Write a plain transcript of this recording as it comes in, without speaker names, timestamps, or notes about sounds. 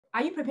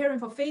Are you preparing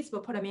for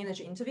Facebook product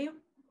manager interview?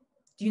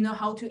 Do you know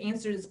how to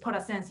answer this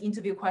product sense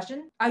interview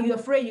question? Are you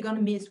afraid you're going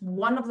to miss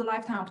one of the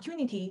lifetime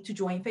opportunity to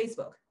join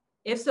Facebook?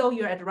 If so,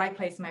 you're at the right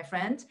place, my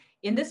friend.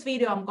 In this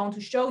video, I'm going to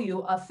show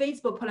you a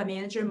Facebook product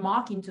manager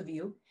mock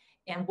interview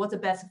and what's the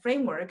best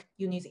framework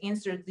you need to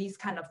answer these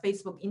kind of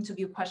Facebook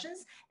interview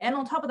questions. And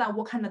on top of that,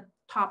 what kind of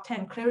top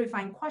 10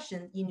 clarifying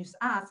questions you need to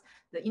ask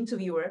the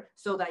interviewer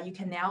so that you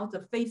can nail the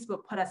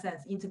Facebook product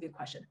sense interview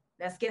question.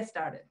 Let's get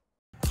started.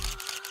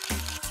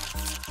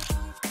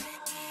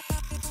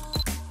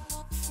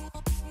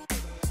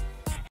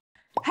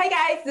 Hi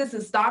guys, this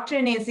is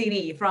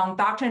drnancyli from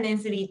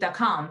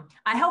drnancyli.com.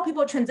 I help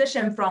people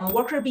transition from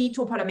worker bee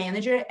to product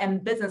manager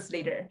and business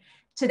leader.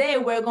 Today,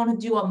 we're going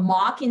to do a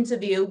mock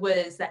interview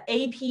with the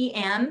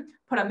APM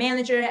product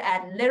manager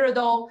at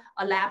Laredo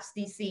Labs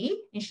DC,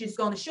 and she's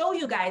going to show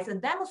you guys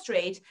and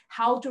demonstrate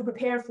how to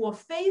prepare for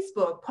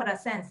Facebook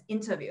product sense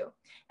interview.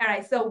 All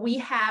right, so we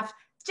have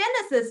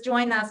Genesis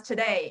join us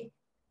today.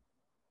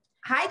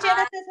 Hi,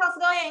 Genesis, how's it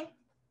going?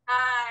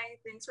 Hi,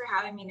 thanks for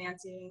having me,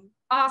 Nancy.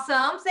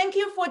 Awesome. Thank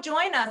you for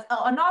joining us.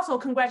 And also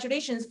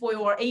congratulations for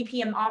your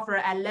APM offer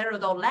at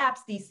Laredo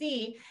Labs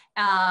DC.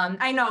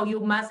 I know you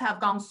must have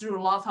gone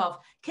through lots of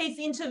case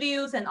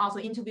interviews and also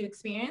interview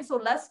experience. So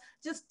let's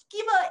just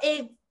give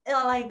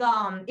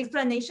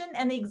explanation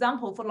and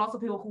example for lots of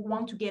people who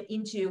want to get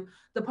into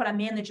the product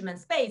management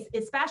space,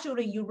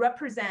 especially you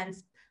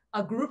represent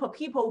a group of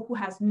people who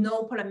has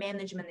no product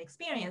management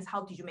experience.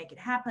 How did you make it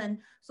happen?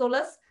 So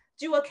let's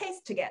do a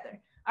case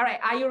together. All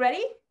right, are you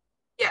ready?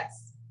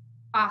 Yes.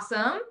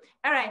 Awesome.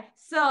 All right,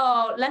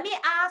 so let me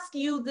ask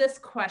you this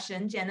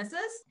question,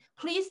 Genesis.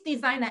 Please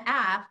design an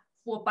app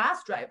for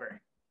bus driver.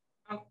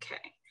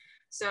 Okay,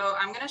 so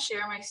I'm gonna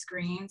share my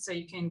screen so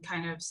you can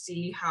kind of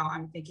see how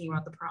I'm thinking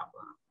about the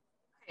problem.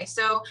 Okay,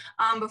 so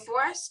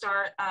before I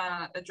start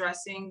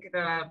addressing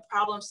the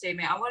problem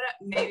statement, I wanna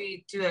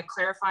maybe do a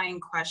clarifying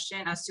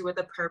question as to what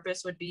the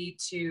purpose would be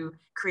to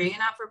create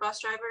an app for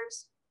bus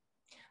drivers.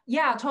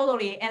 Yeah,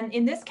 totally. And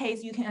in this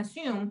case, you can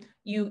assume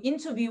you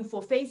interview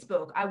for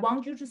Facebook. I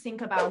want you to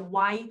think about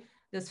why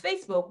does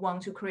Facebook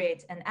want to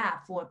create an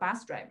app for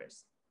bus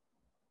drivers?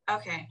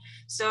 Okay,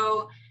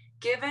 so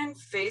given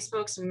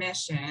Facebook's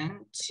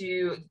mission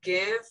to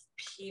give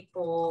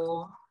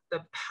people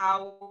the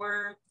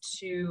power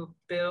to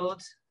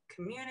build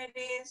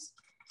communities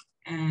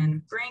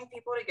and bring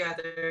people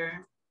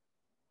together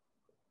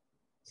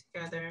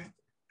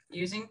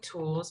using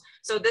tools.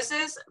 So this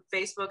is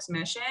Facebook's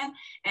mission,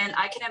 and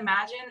I can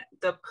imagine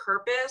the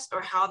purpose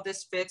or how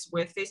this fits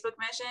with Facebook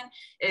mission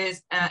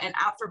is an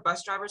app for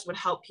bus drivers would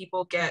help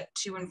people get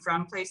to and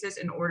from places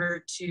in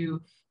order to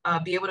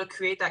be able to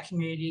create that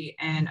community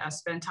and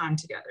spend time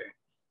together.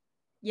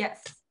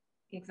 Yes,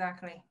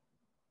 exactly.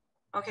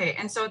 Okay,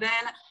 and so then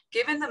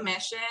given the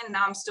mission,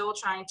 now I'm still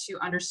trying to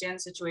understand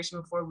the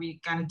situation before we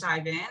kind of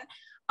dive in.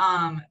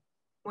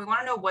 We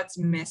want to know what's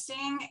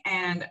missing,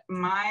 and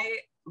my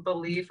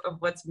belief of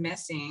what's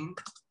missing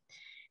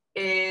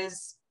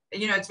is,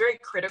 it's very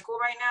critical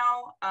right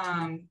now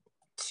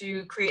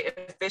to create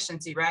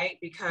efficiency, right?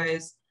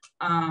 Because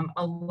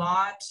a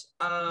lot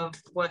of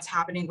what's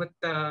happening with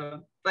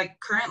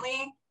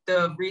currently,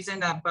 the reason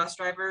that bus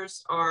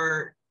drivers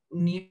are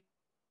needing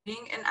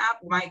an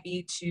app might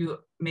be to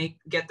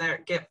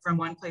get from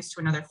one place to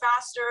another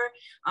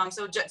faster.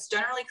 So just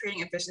generally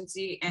creating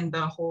efficiency in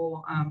the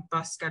whole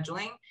bus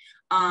scheduling.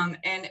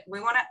 And we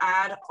want to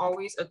add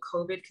always a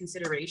COVID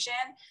consideration.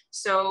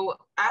 So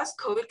as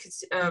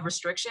COVID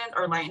restrictions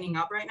are lightening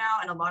up right now,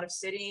 and a lot of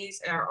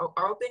cities are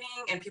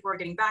opening and people are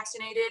getting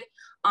vaccinated,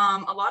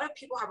 a lot of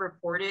people have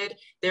reported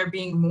there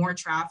being more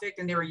traffic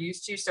than they were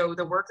used to. So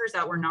the workers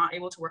that were not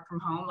able to work from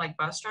home, like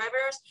bus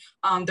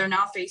drivers, they're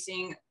now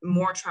facing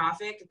more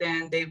traffic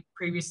than they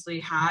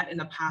previously had in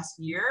the past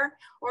year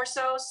or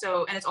so.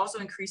 And it's also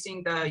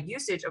increasing the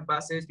usage of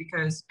buses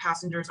because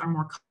passengers are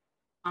more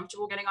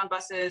comfortable getting on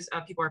buses,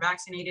 people are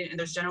vaccinated, and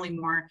there's generally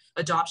more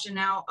adoption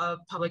now of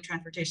public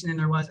transportation than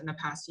there was in the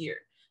past year.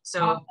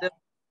 So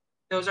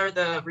those are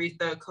the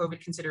COVID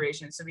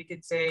considerations. So we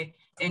could say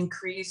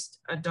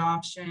increased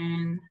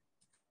adoption,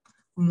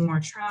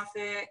 more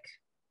traffic,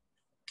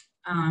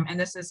 and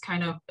this is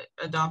kind of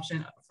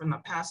adoption from the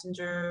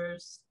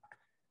passengers,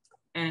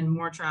 and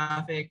more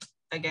traffic,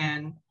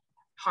 again,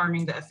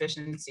 harming the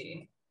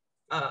efficiency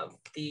of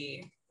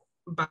the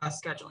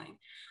bus scheduling.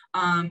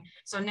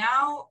 So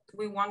now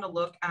we want to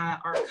look at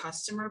our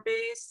customer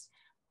base.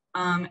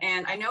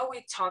 And I know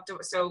we talked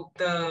about, so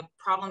the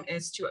problem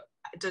is to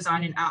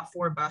design an app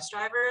for bus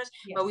drivers,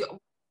 yes. But we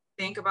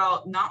think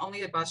about not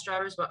only the bus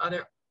drivers,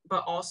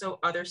 but also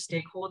other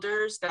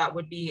stakeholders that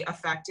would be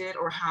affected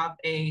or have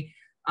a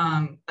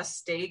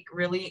stake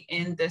really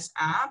in this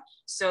app.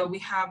 So we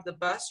have the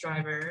bus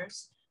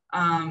drivers,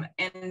 and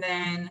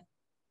then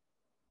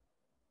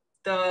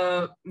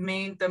the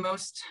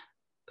most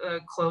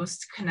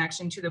close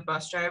connection to the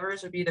bus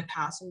drivers would be the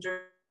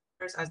passengers,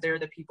 as they're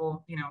the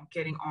people,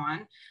 getting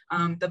on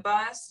the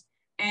bus.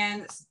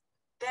 And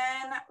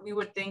then we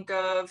would think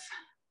of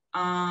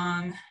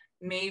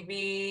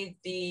maybe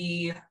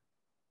the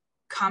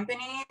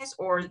companies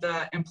or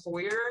the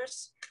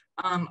employers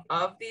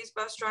of these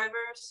bus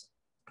drivers,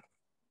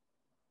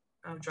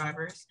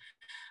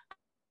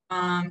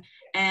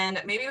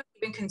 and maybe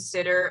even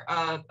consider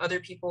other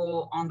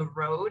people on the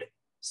road.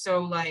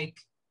 So like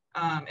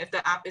if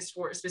the app is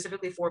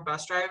specifically for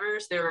bus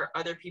drivers, there are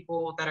other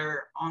people that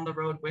are on the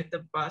road with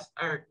the bus,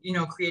 or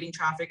creating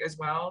traffic as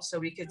well. So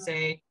we could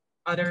say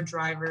other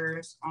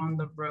drivers on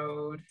the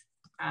road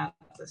at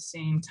the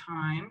same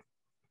time.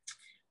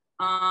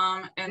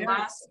 And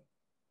lastly,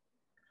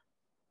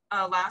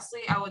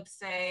 I would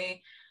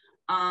say,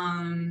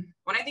 when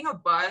I think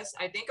of bus,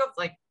 I think of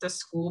like the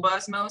school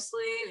bus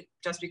mostly,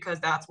 just because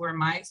that's where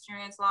my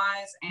experience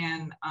lies.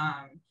 And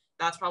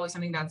that's probably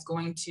something that's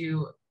going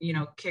to,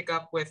 kick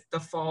up with the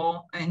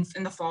fall. And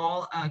in the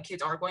fall,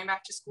 kids are going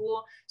back to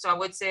school. So I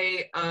would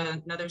say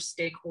another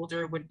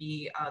stakeholder would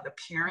be the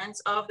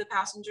parents of the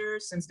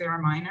passengers, since they are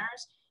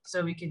minors.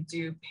 So we could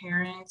do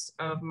parents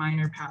of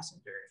minor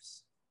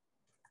passengers.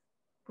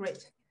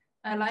 Great.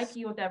 I like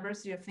your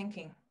diversity of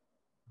thinking.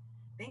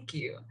 Thank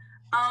you.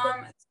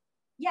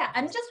 Yeah,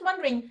 I'm just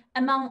wondering,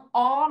 among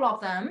all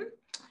of them,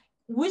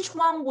 which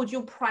one would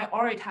you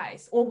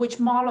prioritize, or which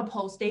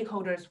multiple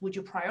stakeholders would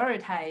you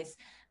prioritize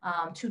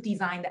to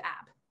design the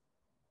app?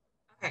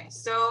 Okay,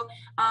 so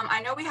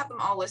I know we have them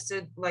all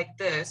listed like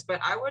this, but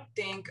I would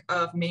think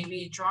of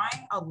maybe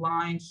drawing a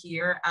line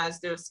here as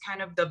there's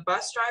kind of the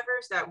bus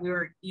drivers that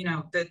we're,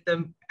 that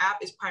the app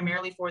is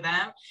primarily for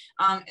them.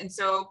 And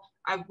so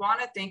I want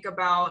to think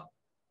about,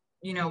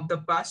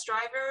 the bus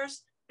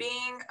drivers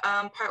being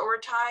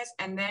prioritized,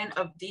 and then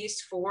of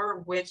these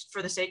four, which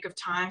for the sake of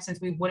time, since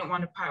we wouldn't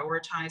want to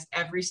prioritize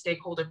every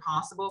stakeholder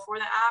possible for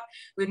the app,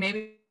 we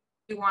maybe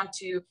want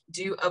to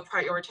do a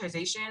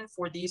prioritization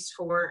for these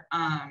four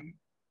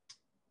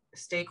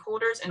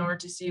stakeholders in order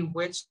to see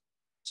which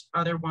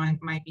other one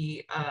might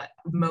be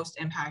most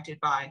impacted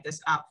by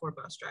this app for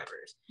bus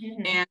drivers.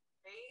 Mm-hmm. And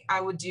the way I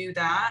would do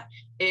that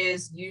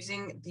is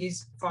using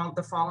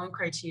the following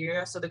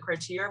criteria. So the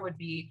criteria would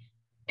be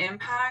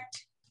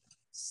impact,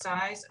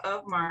 size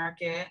of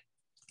market,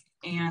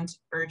 and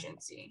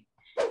urgency.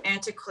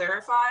 And to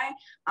clarify,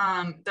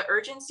 the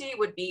urgency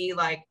would be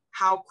like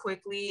how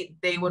quickly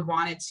they would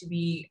want it to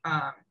be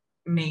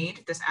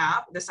made, this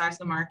app. The size of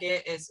the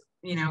market is,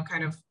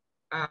 kind of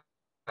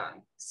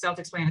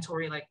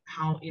self-explanatory, like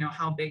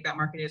how big that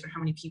market is or how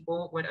many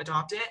people would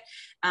adopt it.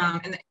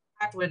 And the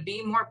impact would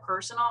be more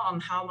personal on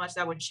how much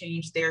that would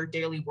change their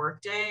daily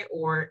workday,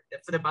 or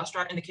for the bus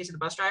driver, in the case of the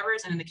bus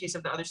drivers, and in the case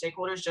of the other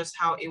stakeholders, just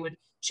how it would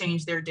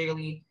change their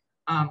daily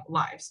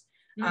lives.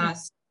 Mm-hmm.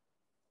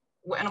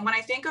 And when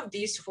I think of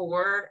these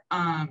four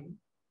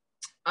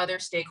other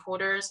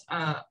stakeholders,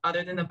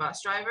 other than the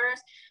bus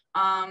drivers,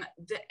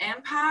 the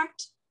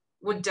impact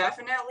would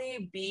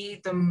definitely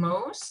be the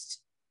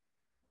most,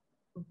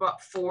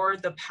 but for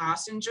the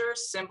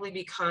passengers, simply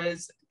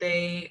because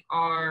they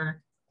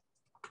are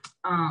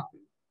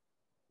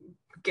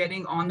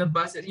getting on the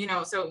buses,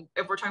 so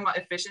if we're talking about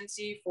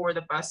efficiency for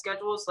the bus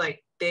schedules,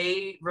 like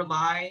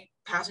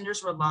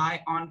passengers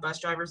rely on bus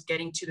drivers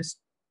getting to the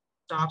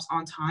stops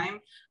on time,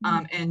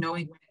 and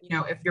knowing,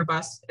 if the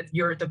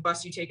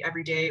bus you take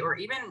every day, or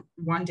even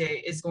one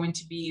day, is going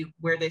to be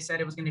where they said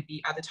it was going to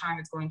be at the time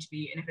it's going to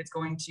be, and if it's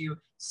going to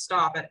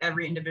stop at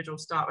every individual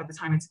stop at the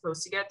time it's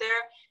supposed to get there,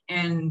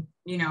 and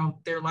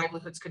their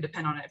livelihoods could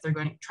depend on it if they're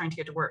trying to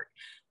get to work.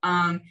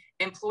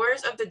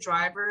 Employers of the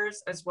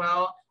drivers as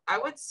well, I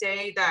would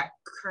say that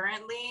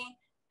currently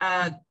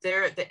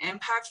the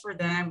impact for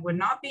them would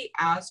not be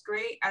as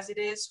great as it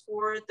is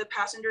for the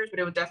passengers, but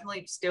it would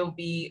definitely still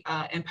be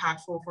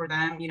impactful for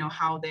them,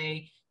 how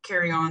they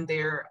carry on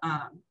their,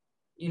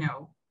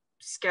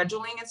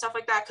 scheduling and stuff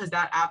like that, because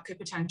that app could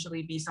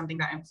potentially be something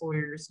that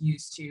employers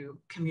use to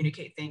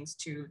communicate things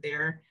to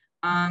their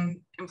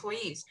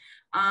employees.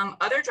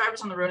 Other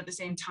drivers on the road at the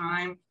same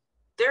time,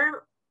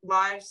 their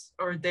lives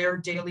or their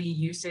daily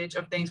usage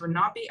of things would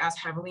not be as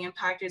heavily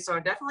impacted. So I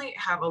definitely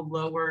have a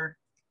lower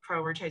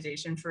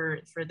prioritization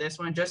for this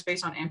one, just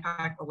based on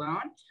impact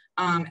alone.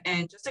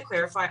 And just to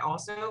clarify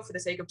also, for the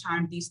sake of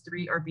time, these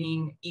three are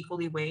being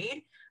equally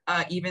weighed,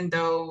 even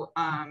though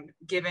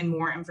given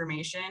more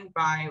information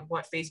by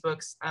what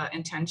Facebook's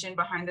intention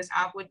behind this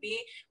app would be,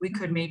 we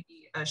could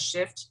maybe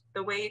shift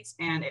the weights,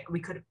 and we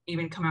could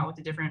even come out with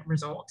a different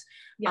result.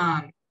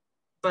 Yeah.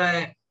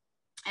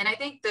 And I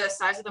think the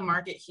size of the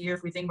market here,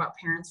 if we think about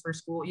parents for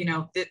school,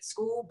 that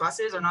school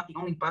buses are not the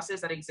only buses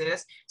that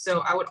exist.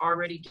 So I would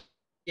already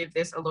give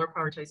this a lower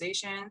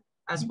prioritization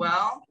as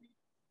well.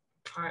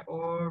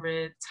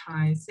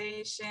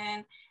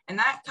 Prioritization. And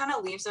that kind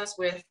of leaves us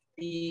with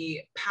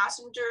the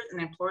passengers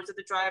and employers of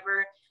the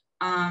driver.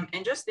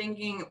 And just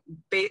thinking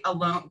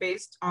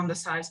based on the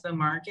size of the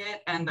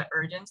market and the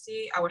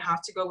urgency, I would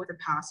have to go with the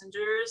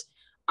passengers,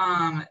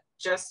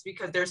 just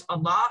because there's a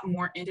lot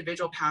more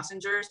individual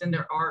passengers than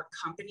there are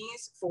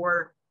companies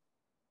for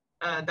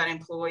that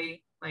employ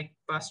like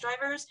bus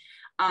drivers.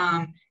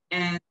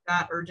 And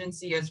that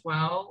urgency as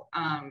well,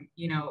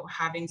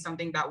 having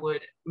something that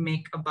would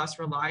make a bus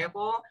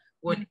reliable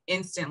would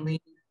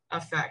instantly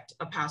affect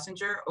a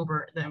passenger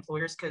over the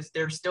employers because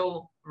they're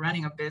still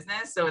running a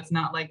business. So it's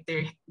not like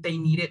they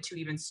need it to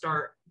even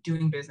start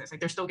doing business. Like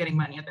they're still getting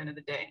money at the end of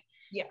the day.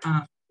 Yeah.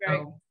 Right.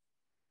 So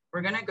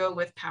we're gonna go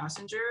with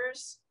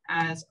passengers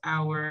as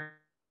our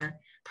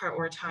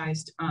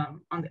prioritized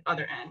on the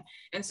other end.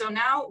 And so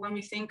now when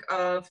we think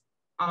of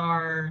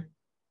our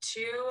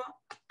 2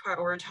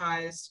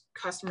 prioritized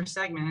customer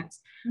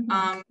segments,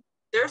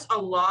 there's a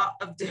lot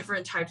of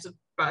different types of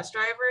bus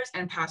drivers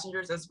and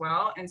passengers as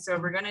well. And so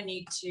we're gonna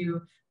need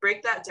to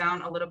break that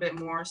down a little bit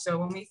more. So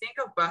when we think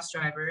of bus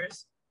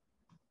drivers,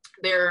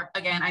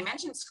 again, I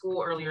mentioned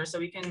school earlier, so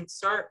we can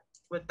start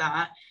with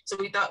that. So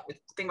we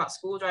think about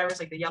school drivers,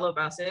 like the yellow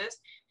buses.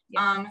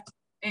 Yeah.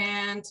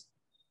 And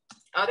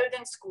other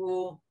than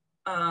school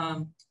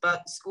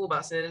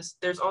buses,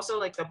 there's also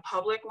like the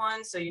public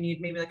ones. So you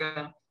need maybe like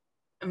a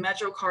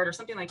Metro card or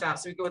something like that.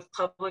 So we go with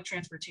public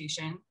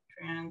transportation.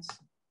 And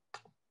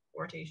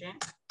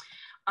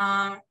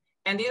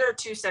these are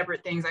 2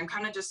 separate things. I'm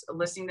kind of just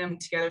listing them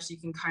together so you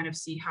can kind of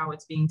see how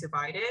it's being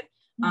divided.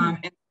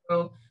 And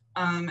so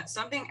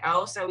something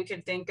else that we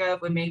could think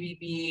of would maybe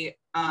be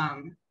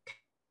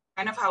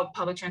kind of how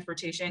public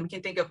transportation, we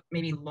can think of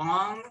maybe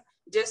long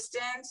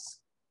distance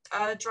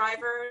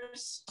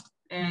drivers,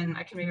 and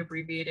I can maybe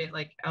abbreviate it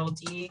like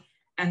LD,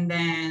 and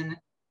then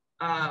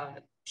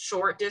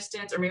short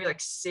distance or maybe like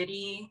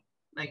city,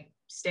 like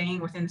staying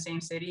within the same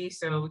city.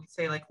 So we could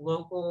say like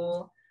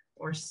local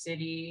or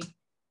city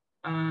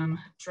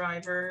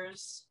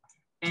drivers,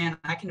 and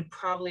I can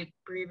probably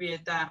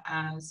abbreviate that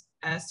as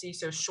SC,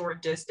 so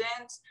short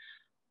distance.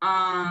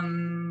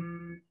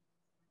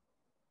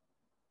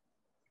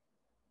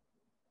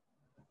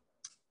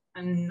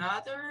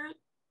 Another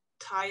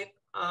type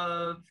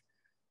of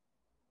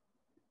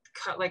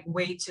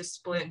way to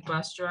split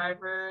bus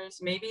drivers,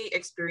 maybe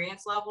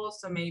experience levels.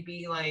 So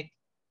maybe like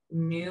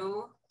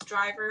new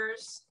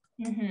drivers,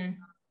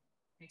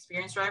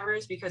 experienced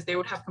drivers, because they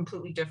would have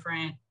completely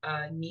different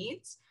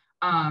needs.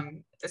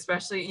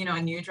 Especially, you know,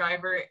 a new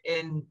driver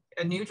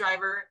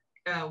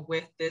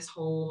with this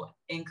whole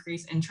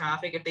increase in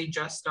traffic, if they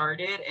just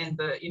started and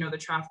the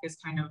traffic is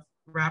kind of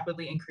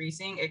rapidly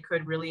increasing, it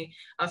could really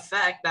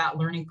affect that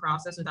learning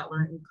process or that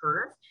learning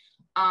curve.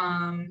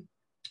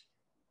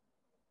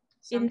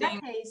 In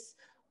that case,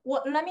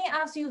 let me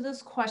ask you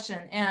this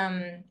question.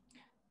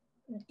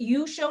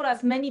 You showed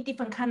us many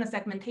different kind of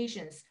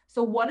segmentations.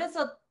 So what is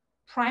the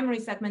primary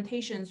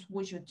segmentations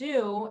would you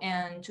do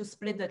and to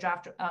split the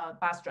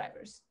bus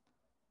drivers?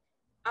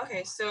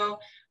 Okay, so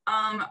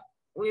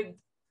we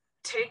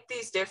take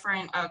these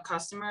different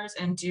customers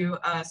and do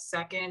a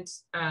second,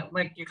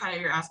 like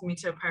you're asking me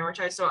to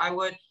prioritize. So I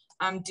would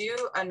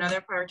do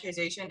another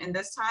prioritization, and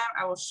this time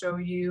I will show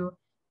you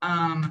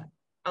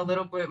a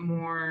little bit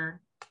more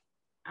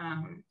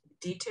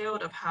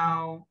detailed of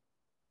how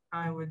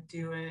I would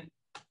do it.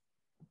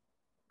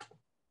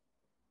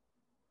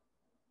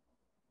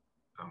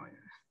 Oh my God.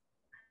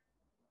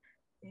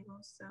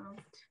 So.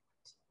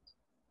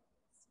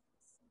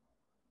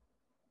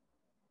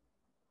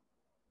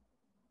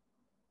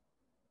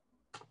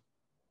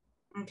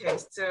 Okay,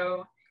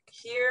 so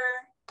here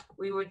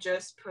we would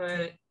just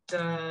put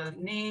the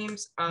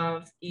names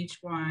of each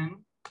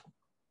one.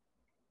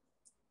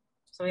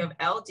 So we have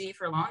LD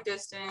for long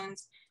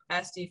distance,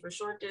 SD for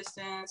short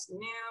distance,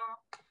 new,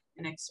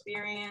 and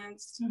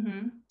experienced.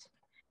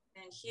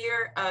 And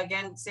here,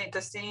 again,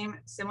 the same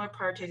similar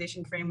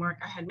prioritization framework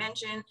I had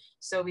mentioned.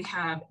 So we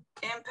have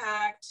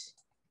impact,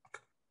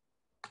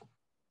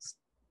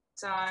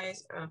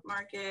 size of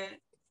market,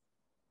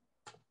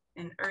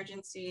 and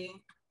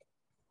urgency.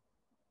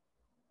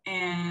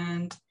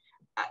 And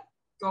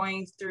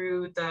going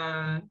through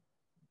the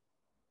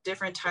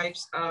different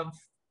types of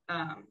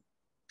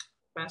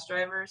bus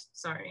drivers,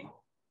 sorry.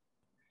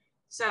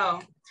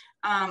 So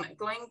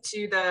going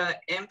to the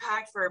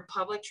impact for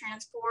public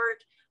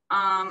transport,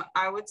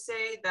 I would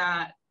say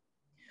that.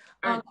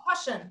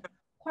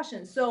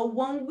 Question. So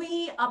when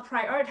we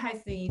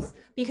prioritize these,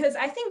 because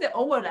I think they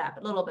overlap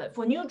a little bit.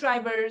 For new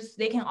drivers,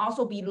 they can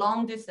also be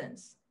long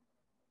distance.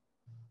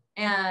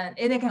 And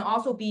they can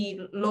also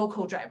be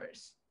local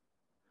drivers.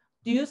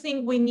 Do you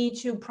think we need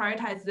to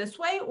prioritize this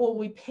way, or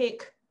we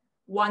pick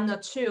 1 or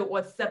 2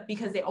 or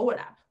because they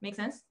overlap? Make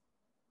sense?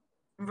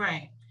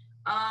 Right.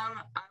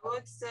 I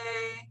would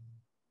say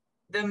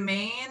the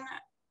main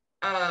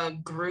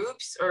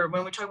groups, or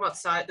when we talk about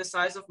the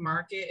size of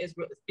market, is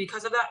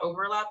because of that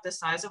overlap, the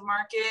size of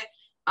market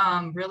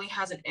really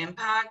has an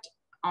impact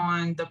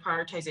on the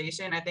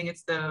prioritization. I think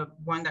it's the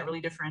one that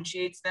really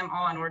differentiates them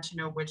all in order to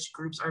know which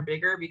groups are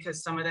bigger,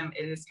 because some of them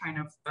it is kind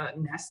of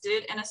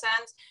nested in a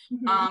sense.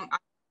 I would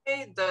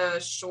say the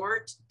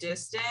short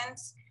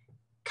distance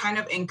kind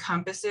of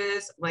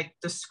encompasses like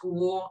the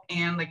school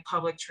and like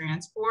public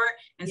transport.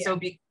 And so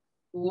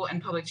school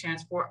and public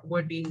transport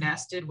would be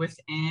nested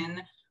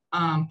within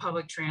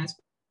public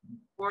transport.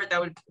 That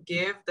would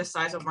give the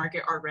size of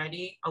market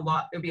already it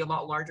would be a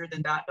lot larger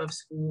than that of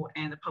school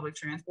and the public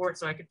transport.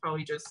 So I could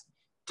probably just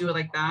do it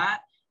like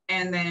that.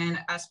 And then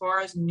as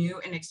far as new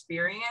and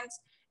experience,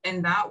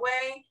 in that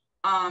way,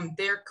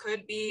 there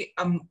could be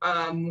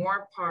a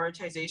more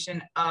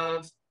prioritization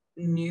of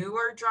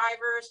newer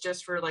drivers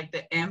just for like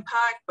the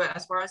impact, but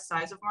as far as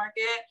size of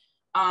market,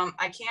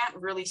 I can't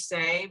really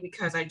say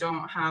because I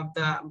don't have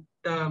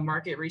the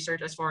market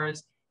research as far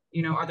as,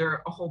 you know, are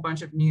there a whole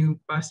bunch of new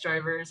bus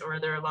drivers or are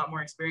there a lot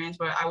more experience,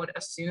 but I would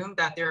assume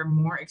that they're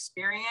more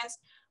experienced.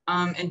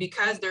 And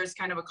because there's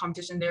kind of a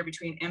competition there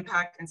between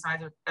impact and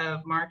size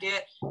of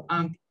market,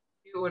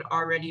 it would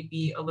already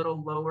be a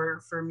little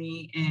lower for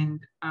me in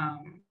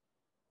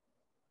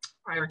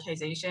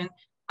prioritization.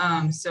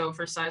 So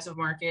for size of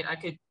market, I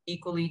could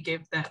equally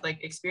give that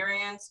like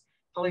experience,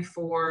 probably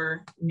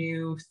 4,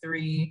 new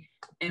 3,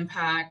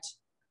 impact.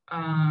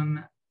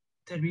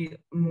 That'd be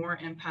more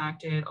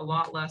impacted, a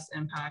lot less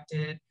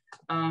impacted.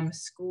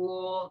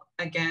 School,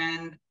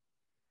 again,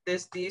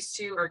 these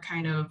two are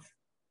kind of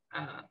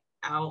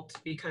out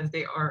because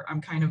they are,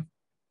 I'm kind of,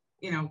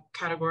 you know,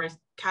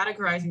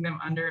 categorizing them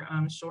under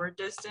short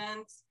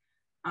distance.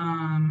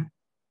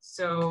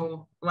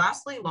 So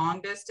lastly, long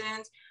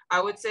distance,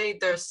 I would say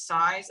the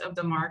size of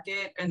the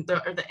market and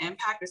the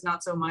impact is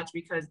not so much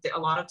because a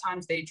lot of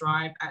times they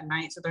drive at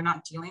night, so they're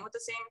not dealing with the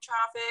same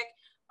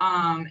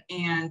traffic,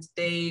 and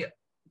they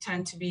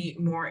tend to be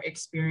more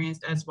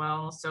experienced as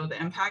well. So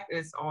the impact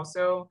is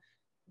also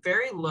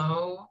very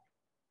low.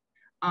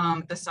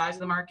 The size of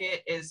the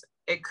market is,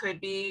 it could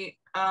be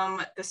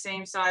the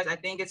same size. I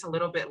think it's a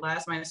little bit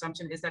less. My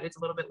assumption is that it's a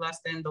little bit less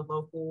than the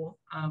local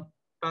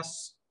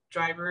bus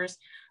drivers.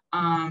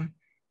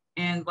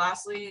 And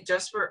lastly,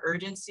 just for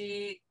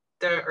urgency,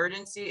 the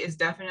urgency is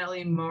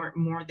definitely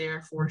more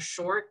there for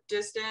short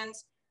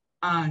distance,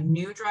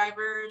 new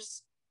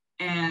drivers,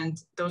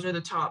 and those are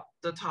the top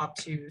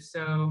 2.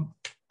 So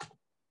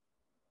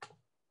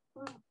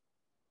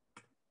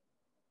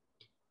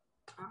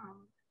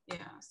yeah,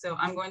 so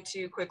I'm going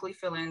to quickly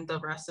fill in the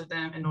rest of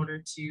them in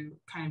order to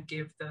kind of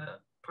give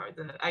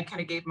I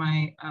kind of gave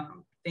my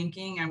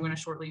thinking. I'm going to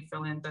shortly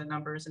fill in the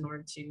numbers in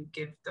order to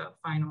give the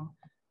final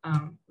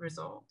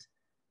result.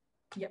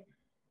 Yep.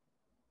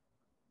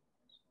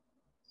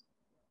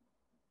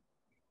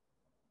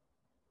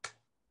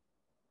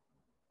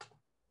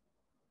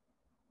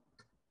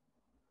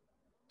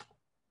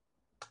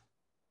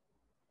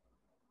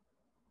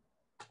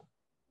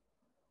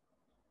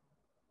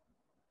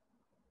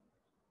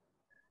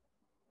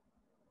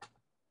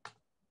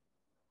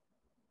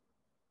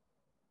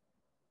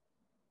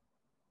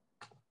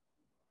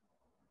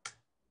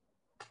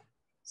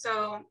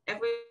 So if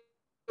we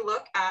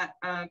look at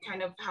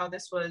kind of how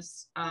this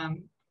was,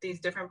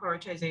 these different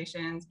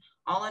prioritizations,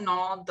 all in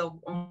all, the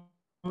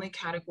only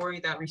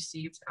category that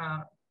received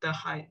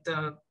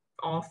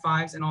all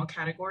 5s in all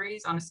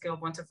categories on a scale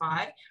of 1 to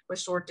 5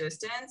 was short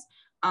distance.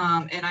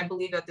 And I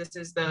believe that this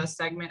is the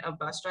segment of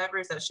bus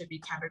drivers that should be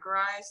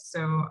categorized.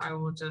 So I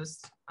will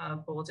just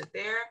bold it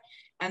there.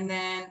 And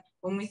then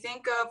when we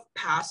think of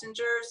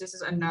passengers, this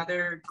is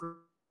another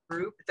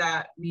group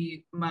that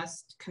we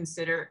must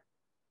consider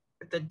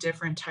the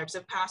different types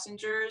of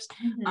passengers.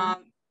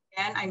 Mm-hmm.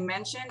 And I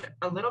mentioned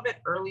a little bit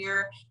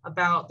earlier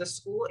about the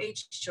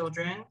school-age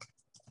children.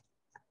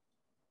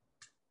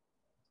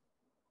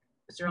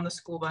 They're on the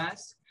school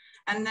bus.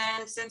 And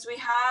then since we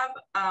have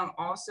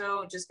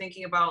also just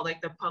thinking about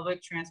like the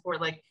public transport,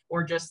 like,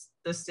 or just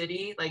the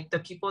city, like the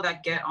people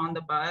that get on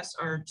the bus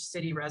are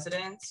city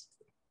residents,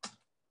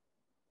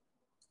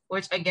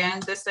 which again,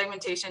 this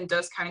segmentation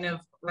does kind of,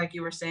 like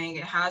you were saying,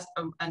 it has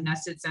a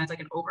nested sense, like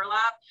an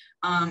overlap.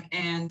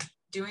 And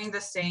doing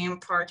the same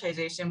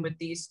prioritization with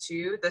these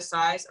two, the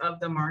size of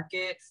the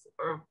market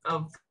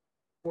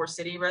for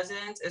city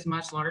residents is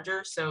much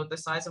larger. So the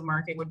size of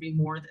market would be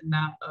more than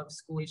that of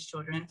school-age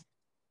children.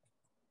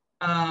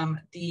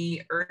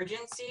 The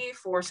urgency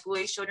for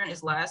school-age children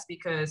is less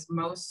because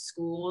most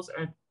schools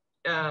are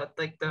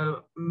like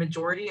the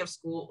majority of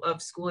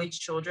school-age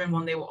children,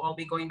 when they will all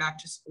be going back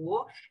to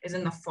school, is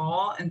in the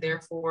fall, and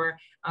therefore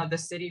the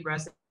city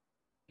resident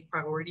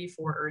priority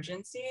for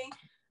urgency.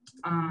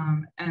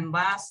 And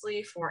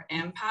lastly, for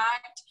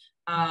impact,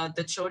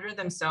 the children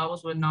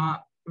themselves would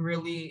not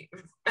really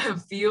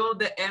feel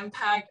the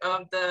impact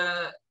of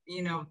the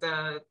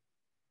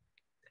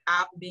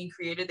app being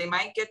created. They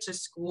might get to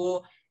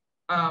school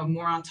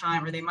more on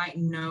time, or they might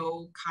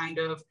know kind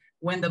of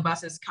when the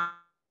bus is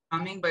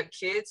coming, but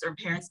kids or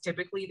parents,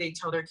 typically they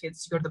tell their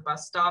kids to go to the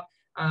bus stop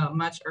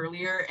much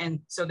earlier, and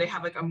so they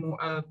have like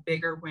a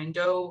bigger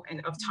window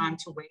of time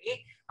to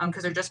wait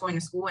because they're just going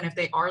to school. And if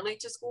they are late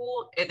to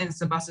school and it's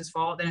the bus's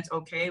fault, then it's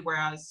okay.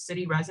 Whereas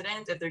city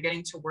residents, if they're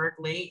getting to work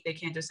late, they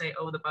can't just say,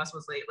 oh, the bus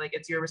was late. Like,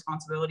 it's your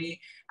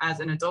responsibility as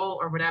an adult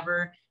or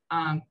whatever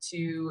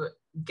to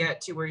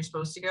get to where you're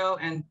supposed to go,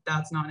 and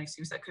that's not an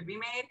excuse that could be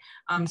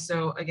made.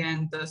 So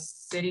again, the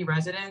city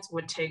residents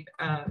would take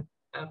a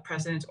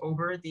precedence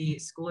over the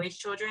school-age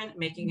children,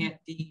 making it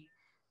the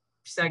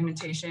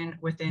segmentation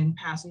within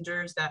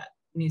passengers that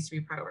needs to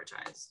be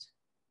prioritized.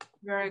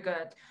 Very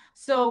good.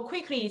 So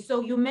quickly,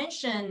 so you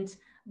mentioned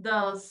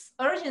the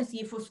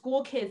urgency for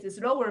school kids is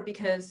lower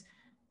because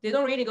they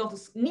don't really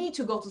need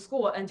to go to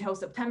school until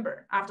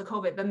September after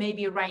COVID, but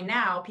maybe right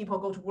now people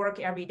go to work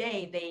every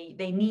day.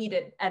 They need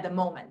it at the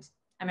moment.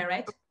 Am I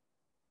right?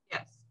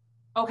 Yes.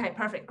 Okay,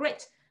 perfect,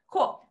 great,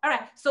 cool. All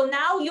right, so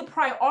now you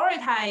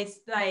prioritize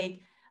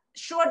like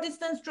short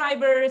distance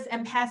drivers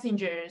and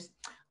passengers.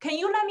 Can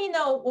you let me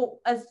know,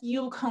 as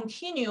you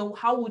continue,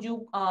 how would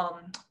you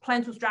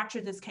plan to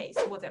structure this case?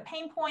 What's a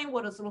pain point?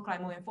 What does it look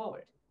like moving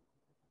forward?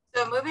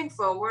 So moving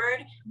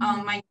forward,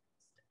 my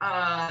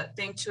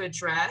thing to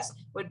address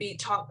would be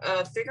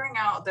figuring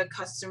out the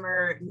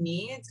customer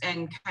needs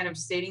and kind of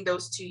stating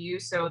those to you.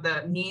 So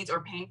the needs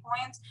or pain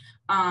points.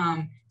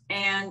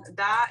 And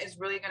that is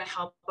really going to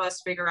help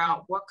us figure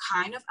out what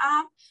kind of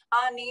app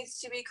needs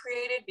to be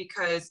created,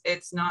 because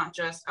it's not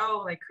just,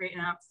 oh, like create an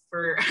app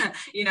for,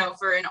 you know,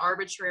 for an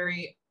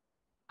arbitrary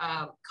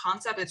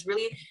concept. It's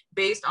really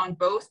based on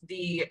both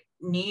the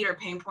need or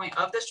pain point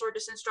of the short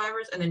distance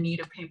drivers and the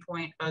need or pain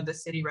point of the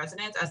city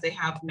residents, as they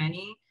have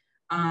many.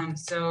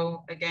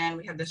 So again,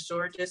 we have the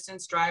short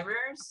distance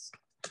drivers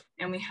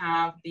and we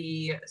have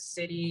the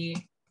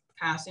city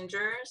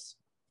passengers.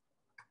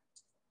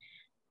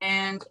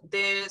 And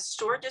the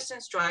short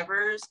distance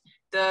drivers,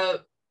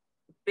 the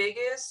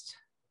biggest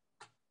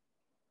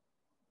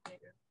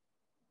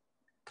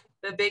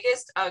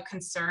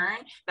concern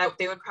that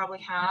they would probably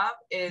have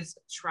is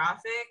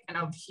traffic, and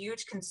a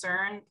huge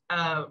concern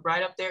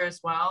right up there as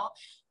well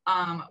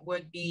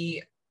would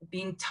be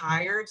being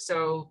tired.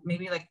 So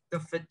maybe like the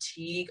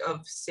fatigue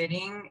of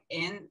sitting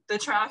in the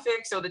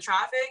traffic. So the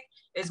traffic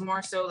is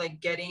more so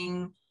like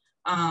getting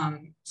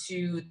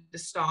to the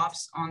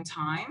stops on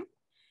time,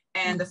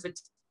 and the fatigue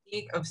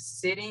of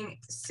sitting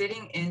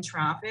in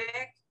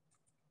traffic,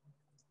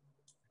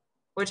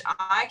 which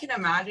I can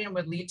imagine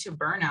would lead to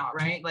burnout,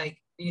 right?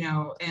 Like, you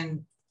know,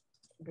 and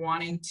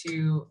wanting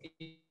to,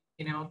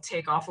 you know,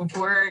 take off of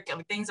work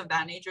and things of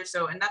that nature.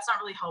 So, and that's not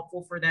really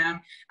helpful for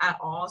them at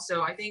all.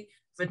 So I think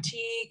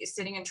fatigue,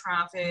 sitting in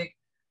traffic,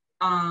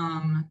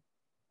 along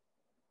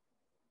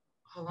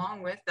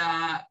with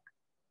that,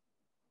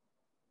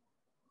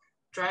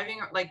 driving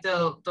like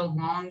the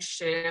long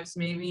shifts,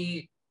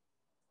 maybe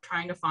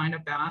trying to find a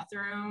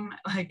bathroom,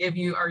 like if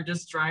you are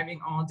just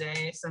driving all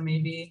day. So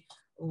maybe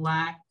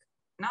not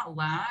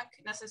lack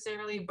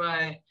necessarily,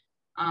 but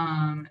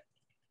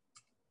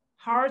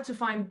hard to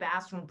find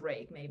bathroom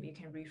break, maybe you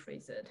can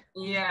rephrase it.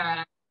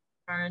 Yeah,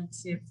 hard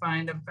to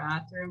find a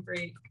bathroom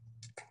break.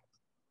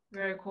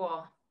 Very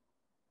cool.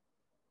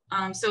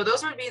 So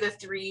those would be the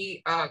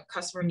three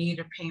customer need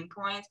or pain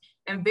points,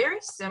 and very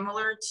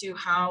similar to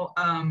how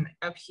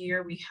up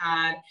here we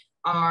had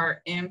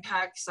our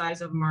impact,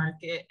 size of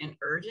market, and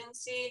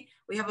urgency.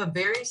 We have a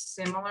very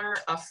similar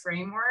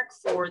framework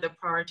for the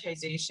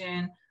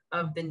prioritization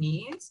of the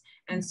needs.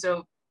 And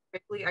so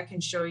quickly I can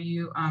show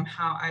you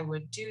how I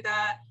would do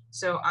that.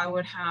 So I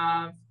would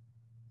have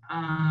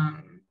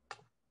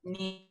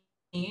need,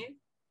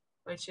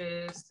 which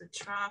is the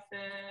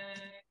traffic,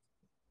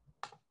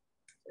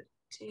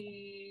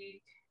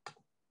 fatigue,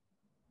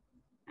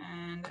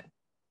 and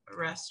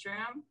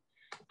restroom.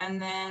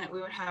 And then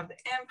we would have the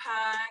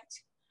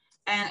impact.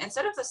 And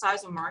instead of the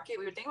size of market,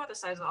 we would think about the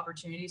size of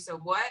opportunity. So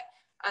what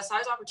a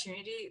size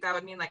opportunity, that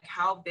would mean like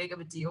how big of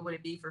a deal would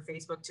it be for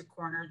Facebook to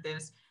corner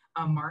this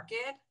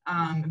market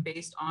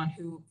based on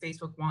who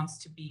Facebook wants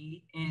to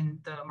be in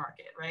the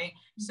market, right?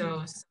 Mm-hmm. So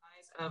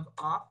size of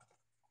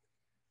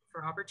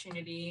for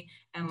opportunity,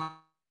 and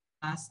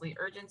lastly,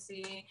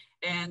 urgency,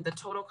 and the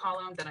total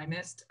column that I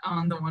missed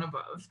on the one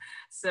above.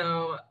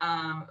 So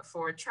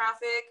for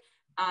traffic,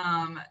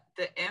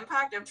 the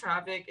impact of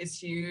traffic is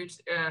huge.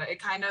 It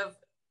kind of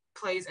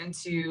plays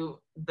into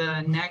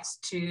the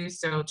next two.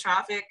 So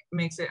traffic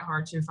makes it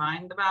hard to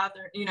find the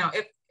bathroom. You know,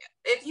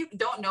 if you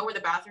don't know where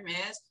the bathroom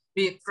is,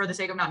 for the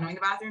sake of not knowing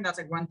the bathroom, that's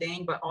like one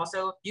thing, but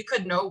also you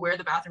could know where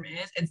the bathroom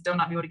is and still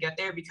not be able to get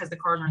there because the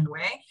cars are in the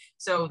way.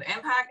 So the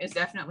impact is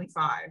definitely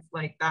 5.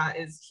 Like that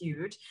is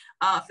huge.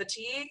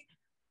 Fatigue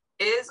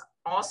is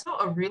also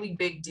a really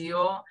big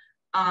deal.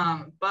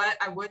 But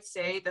I would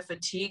say the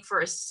fatigue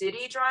for a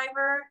city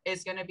driver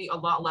is going to be a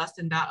lot less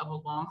than that of a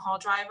long haul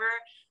driver,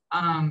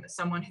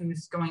 someone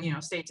who's going, you know,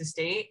 state to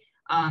state,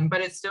 but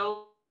it's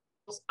still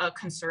a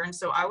concern.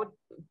 So I would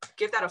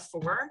give that a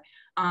 4.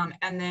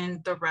 And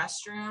then the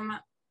restroom,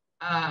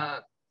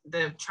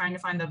 the trying to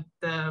find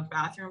the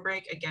bathroom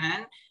break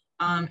again,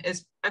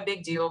 is a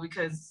big deal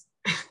because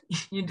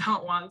you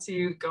don't want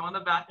to go in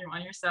the bathroom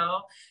on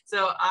yourself.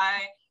 So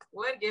I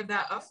would give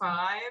that a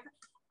 5.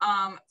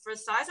 For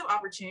size of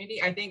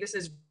opportunity, I think this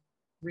is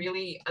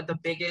really the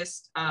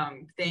biggest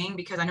thing,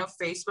 because I know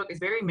Facebook is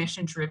very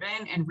mission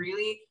driven and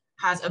really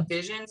has a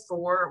vision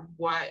for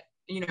what,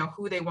 you know,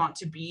 who they want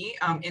to be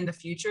in the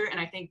future. And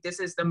I think this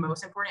is the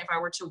most important. If I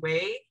were to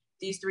weigh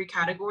these 3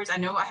 categories, I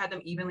know I had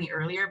them evenly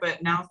earlier,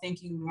 but now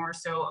thinking more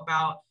so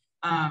about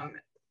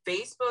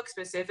Facebook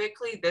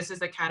specifically, this is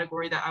the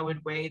category that I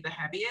would weigh the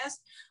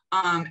heaviest.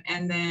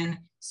 And then,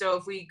 so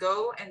if we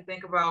go and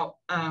think about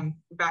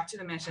back to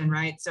the mission,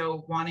 right?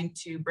 So wanting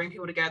to bring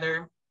people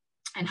together,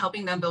 and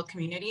helping them build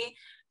community,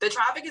 the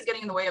traffic is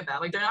getting in the way of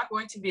that. Like they're not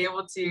going to be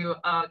able to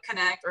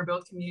connect or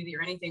build community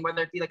or anything,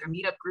 whether it be like a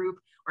meetup group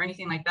or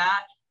anything like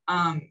that,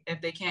 if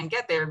they can't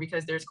get there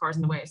because there's cars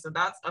in the way. So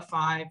that's a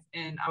 5,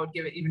 and I would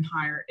give it even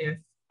higher if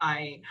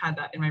I had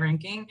that in my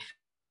ranking.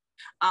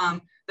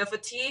 The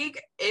fatigue,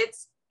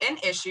 it's an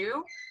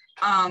issue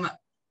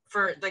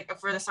for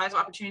the size of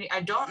opportunity.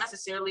 I don't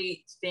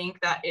necessarily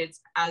think that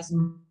it's as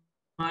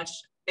much,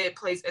 it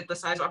plays at the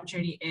size of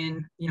opportunity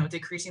in, you know,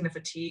 decreasing the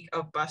fatigue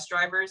of bus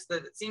drivers.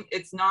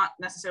 It's not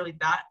necessarily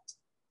that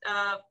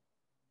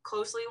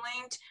closely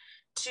linked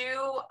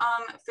to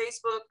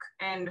Facebook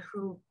and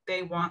who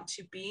they want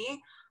to be,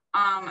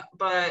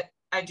 but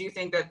I do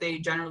think that they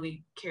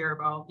generally care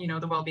about, you know,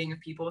 the well-being of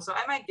people. So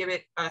I might give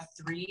it a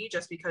 3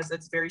 just because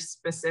it's very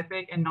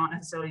specific and not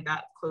necessarily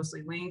that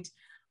closely linked.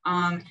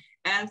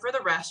 And for the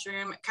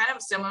restroom, kind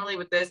of similarly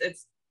with this,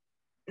 it's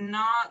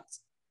not,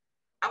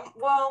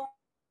 well,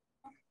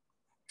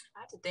 I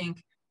have to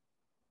think.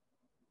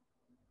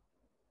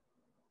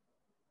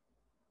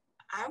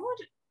 I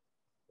would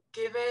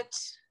give it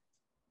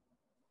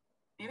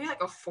maybe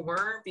like a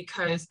 4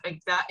 because like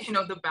that, you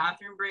know, the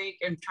bathroom break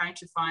and trying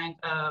to find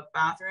a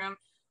bathroom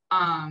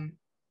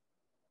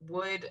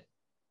would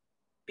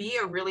be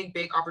a really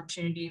big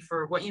opportunity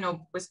for what, you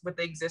know, with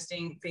the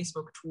existing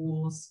Facebook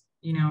tools,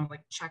 you know,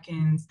 like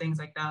check-ins, things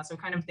like that. So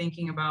kind of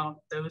thinking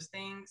about those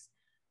things.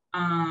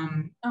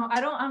 Oh,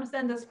 I don't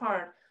understand this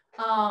part.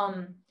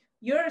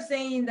 You're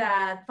saying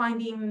that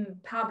finding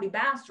public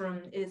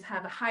bathroom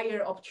have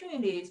higher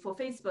opportunities for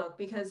Facebook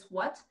because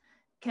what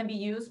can be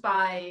used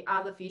by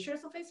other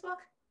features of Facebook,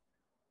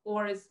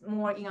 or is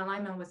more in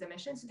alignment with the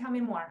mission? So tell me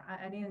more.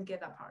 I didn't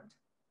get that part.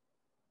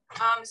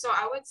 So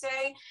I would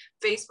say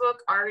Facebook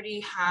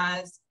already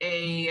has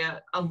a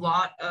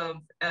lot of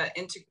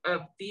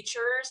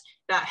features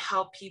that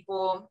help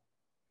people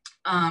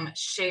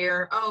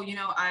share, oh, you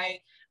know, I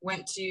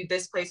went to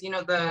this place, you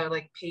know, the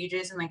like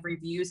pages and like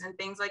reviews and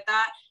things like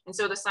that. And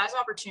so the size of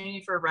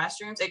opportunity for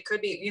restrooms, it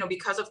could be, you know,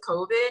 because of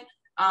COVID,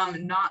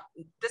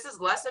 this is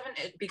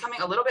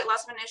becoming a little bit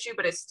less of an issue,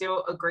 but it's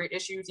still a great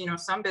issue. You know,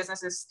 some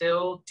businesses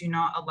still do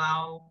not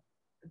allow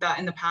that,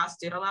 in the past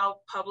did allow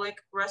public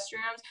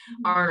restrooms,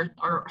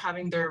 are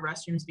having their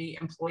restrooms be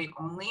employee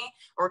only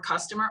or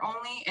customer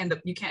only. And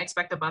you can't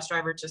expect the bus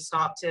driver to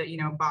stop to, you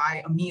know,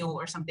 buy a meal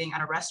or something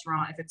at a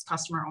restaurant if it's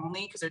customer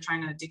only, because they're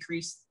trying to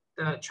decrease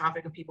the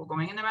traffic of people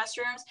going in the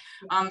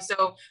restrooms.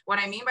 So what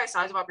I mean by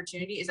size of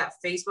opportunity is that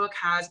Facebook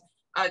has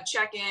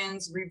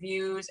check-ins,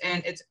 reviews,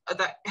 and it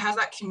has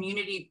that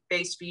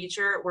community-based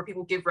feature where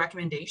people give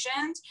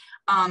recommendations,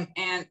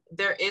 and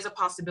there is a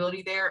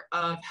possibility there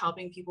of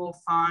helping people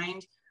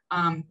find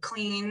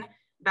clean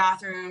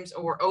bathrooms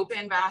or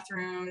open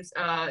bathrooms,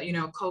 you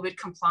know, COVID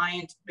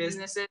compliant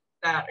businesses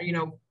that, you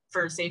know,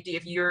 for safety,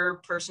 if your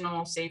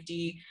personal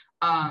safety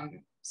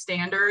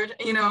standard,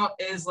 you know,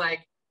 is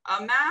like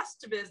a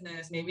masked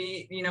business,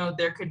 maybe, you know,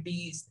 there could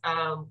be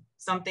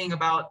something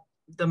about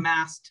the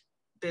masked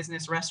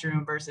business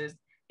restroom versus,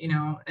 you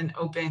know, an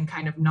open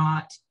kind of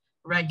not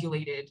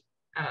regulated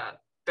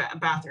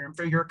bathroom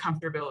for your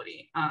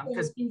comfortability.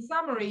 Because in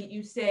summary,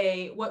 you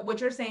say what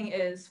you're saying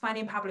is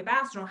finding public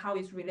bathroom, how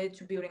it's related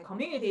to building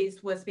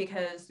communities was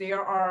because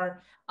there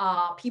are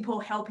people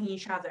helping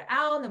each other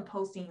out and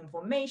posting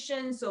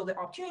information. So the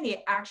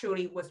opportunity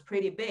actually was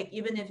pretty big,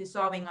 even if it's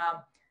solving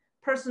a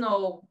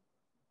personal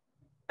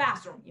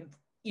bathroom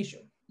issue.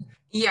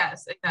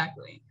 Yes,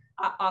 exactly.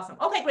 Awesome.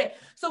 Okay, great.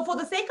 So for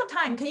the sake of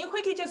time, can you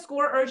quickly just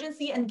score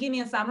urgency and give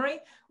me a summary?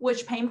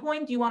 Which pain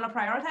point do you want to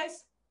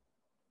prioritize?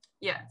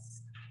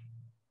 Yes.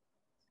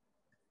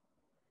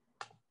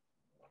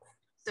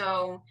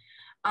 So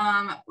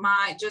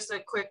just a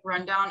quick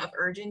rundown of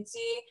urgency.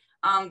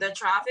 The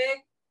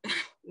traffic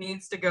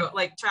needs to go,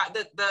 like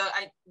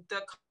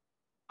the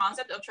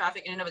concept of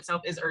traffic in and of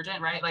itself is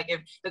urgent, right? Like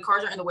if the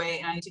cars are in the way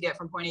and I need to get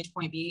from point A to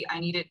point B,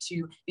 I need it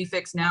to be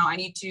fixed now. I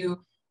need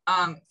to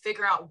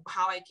figure out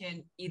how I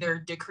can either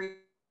decrease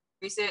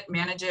it,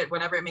 manage it,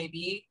 whatever it may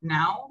be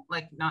now.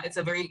 Like it's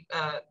a very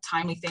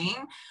timely thing.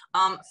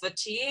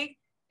 Fatigue,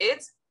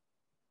 it's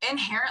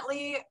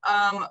inherently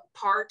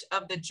part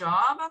of the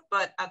job,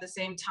 but at the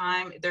same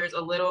time, there's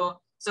a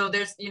little, so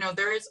there's, you know,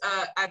 there is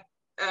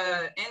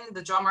in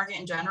the job market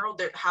in general,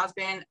 there has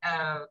been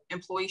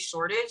employee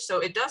shortage. So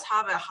it does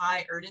have a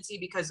high urgency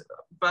because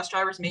bus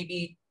drivers may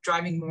be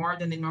driving more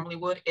than they normally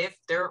would if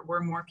there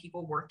were more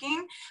people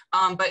working.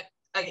 But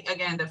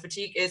again, the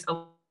fatigue is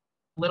a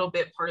little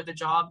bit part of the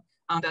job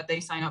that they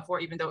sign up for,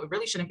 even though it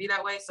really shouldn't be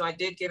that way. So I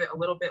did give it a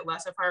little bit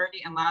less of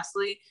priority. And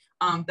lastly,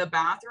 the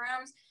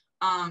bathrooms,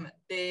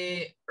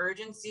 the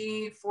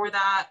urgency for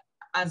that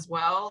as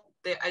well.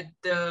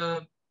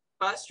 The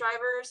bus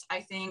drivers,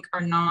 I think,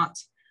 are not,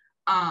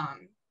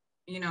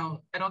 you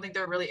know, I don't think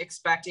they're really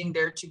expecting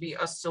there to be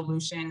a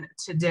solution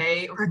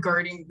today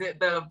regarding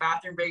the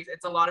bathroom breaks.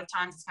 It's a lot of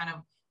times it's kind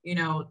of, you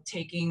know,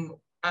 taking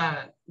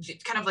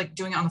kind of like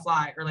doing it on the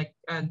fly, or like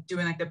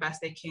doing like the best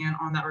they can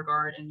on that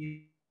regard, and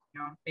you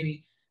know,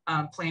 maybe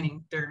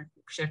planning their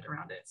shift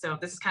around it. So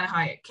this is kind of how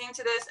I came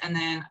to this, and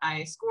then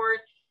I scored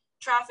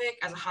traffic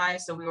as a high,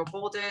 so we were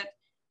bolded.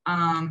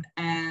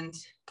 And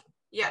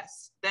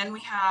yes, then we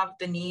have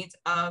the needs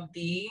of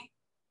the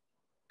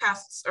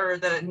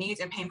needs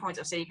and pain points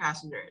of city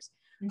passengers.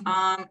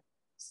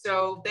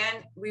 So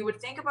then we would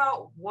think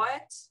about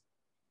what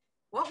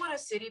would a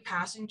city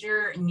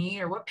passenger need,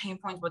 or what pain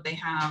points would they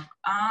have?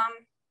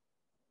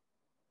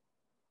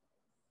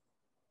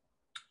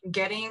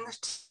 Getting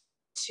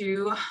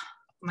to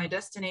my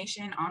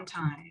destination on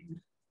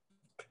time.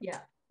 Yeah,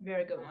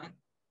 very good one.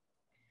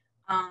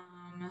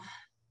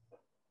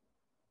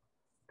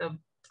 The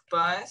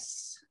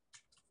bus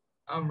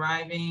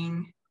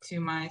arriving to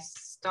my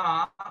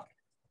stop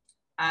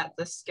at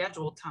the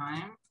scheduled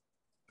time.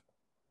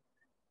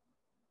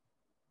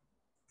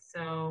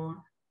 So,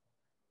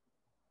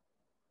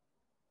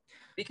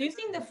 do you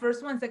think the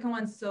first one, second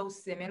one so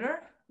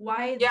similar?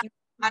 Why? Yeah,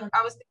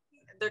 I was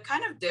thinking they're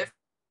kind of different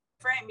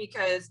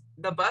because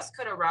the bus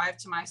could arrive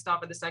to my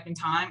stop at the second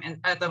time and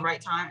at the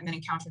right time and then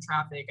encounter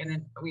traffic, and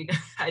then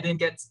I didn't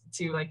get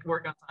to like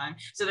work on time.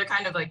 So they're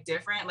kind of like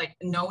different, like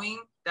knowing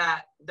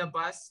that the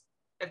bus,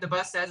 if the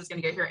bus says it's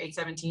going to get here at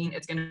 8:17,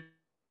 it's going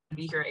to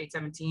be here at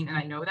 8:17, and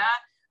I know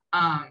that.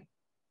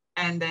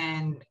 And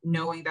then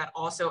knowing that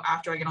also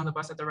after I get on the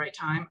bus at the right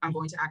time, I'm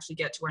going to actually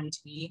get to where I need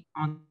to be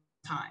on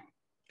time.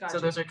 Gotcha. So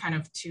those are kind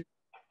of two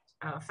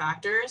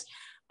factors.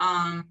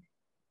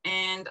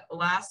 And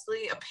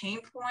lastly, a pain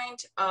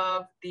point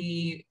of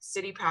the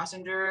city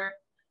passenger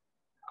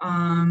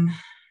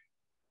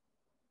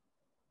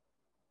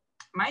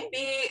might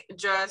be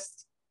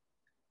just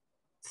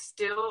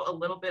still a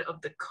little bit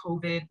of the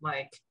COVID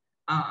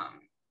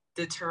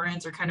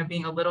deterrence, or kind of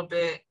being a little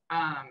bit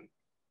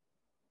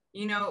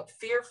you know,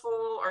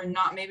 fearful, or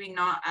maybe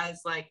not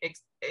as like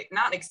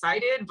not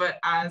excited, but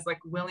as like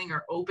willing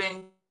or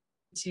open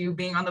to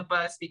being on the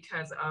bus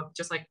because of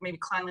just like maybe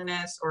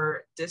cleanliness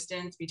or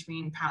distance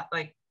between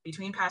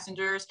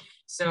passengers.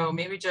 So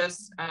maybe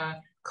just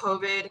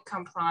COVID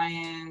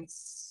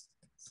compliance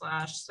 /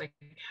 like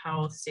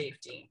health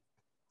safety,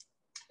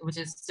 which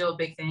is still a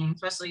big thing,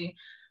 especially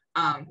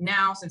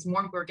now since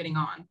more people are getting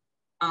on.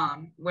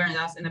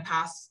 Whereas in the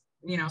past,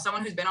 you know,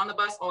 someone who's been on the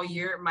bus all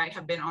year might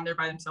have been on there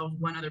by themselves,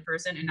 one other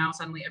person, and now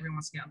suddenly everyone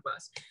wants to get on the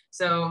bus.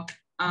 So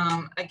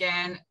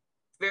again,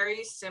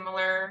 very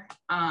similar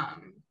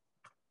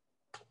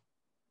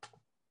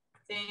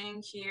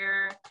thing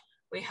here.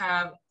 We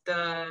have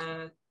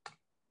the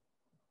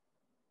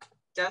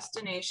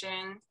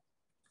destination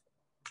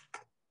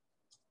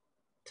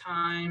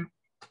time,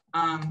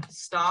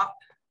 stop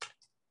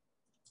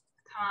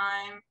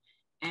time,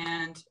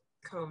 and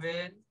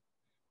COVID.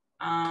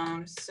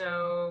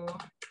 So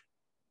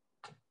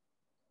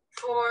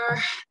for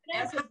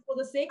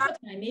the sake of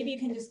time, maybe you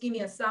can just give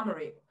me a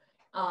summary.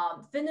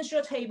 Finish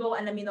your table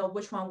and let me know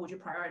which one would you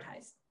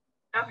prioritize.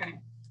 Okay.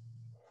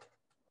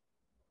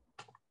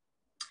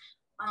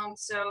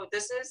 So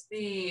this is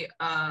the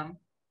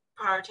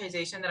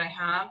prioritization that I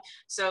have.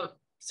 So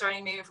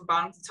starting maybe from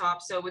bottom to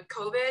top. So with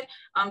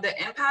COVID,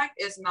 the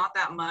impact is not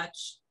that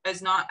much,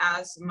 is not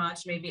as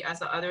much maybe as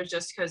the others,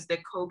 just because the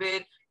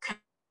COVID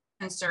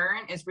concern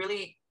is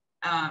really,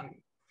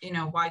 you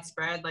know,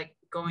 widespread, like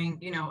going,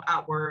 you know,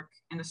 at work,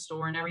 in the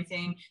store and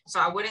everything. So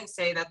I wouldn't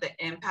say that the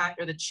impact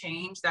or the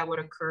change that would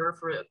occur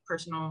for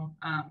personal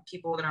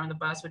people that are on the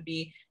bus would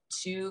be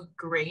too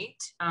great,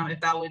 if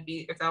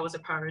that was a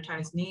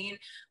prioritized need.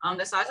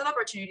 The size of the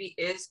opportunity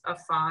is a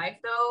 5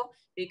 though,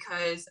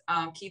 because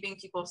keeping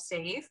people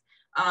safe,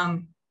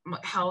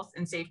 health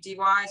and safety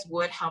wise,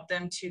 would help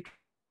them to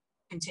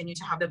continue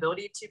to have the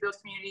ability to build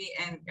community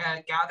and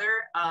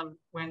gather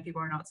when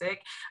people are not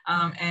sick.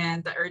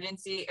 And the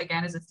urgency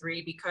again is a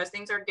 3, because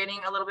things are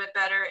getting a little bit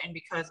better and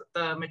because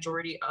the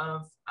majority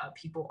of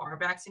people are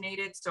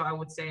vaccinated. So I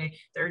would say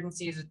the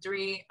urgency is a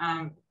 3,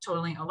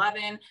 totaling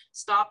 11.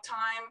 Stop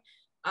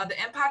time, the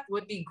impact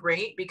would be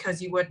great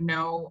because you would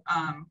know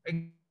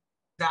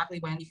exactly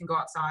when you can go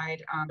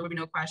outside. There would be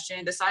no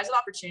question. The size of the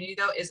opportunity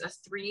though is a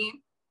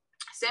 3,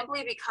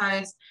 simply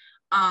because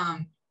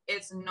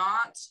it's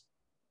not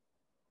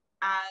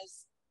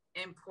as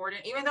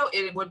important, even though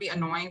it would be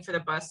annoying for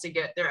the bus to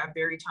get there at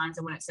very times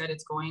and when it said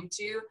it's going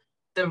to.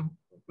 The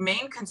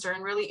main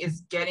concern really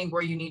is getting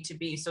where you need to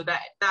be. So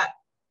that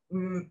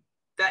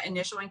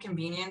initial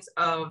inconvenience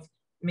of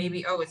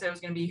maybe, oh, it said it was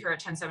going to be here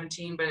at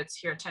 10:17, but it's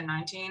here at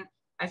 10:19.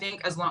 I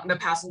think as long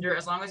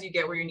as you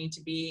get where you need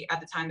to be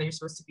at the time that you're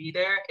supposed to be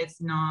there, it's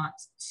not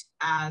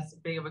as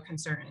big of a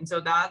concern. And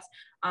so that's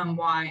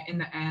why in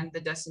the end,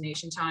 the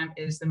destination time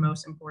is the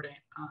most important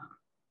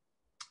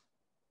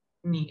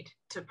need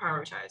to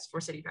prioritize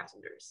for city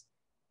passengers.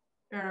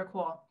 Very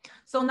cool.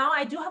 So now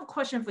I do have a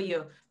question for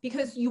you,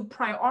 because you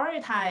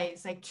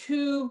prioritize like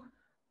 2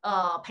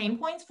 pain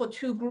points for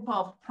 2 group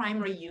of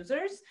primary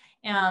users.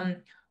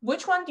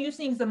 Which one do you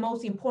think is the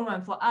most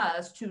important for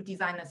us to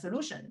design a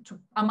solution to?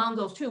 Among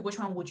those 2, which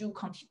one would you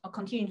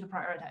continue to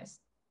prioritize?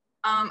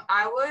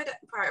 I would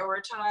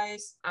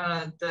prioritize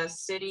the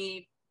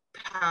city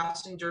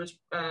passengers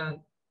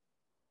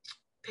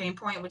pain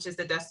point, which is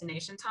the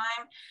destination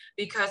time,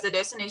 because the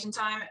destination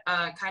time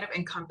kind of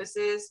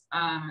encompasses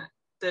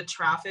the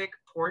traffic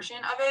portion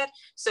of it.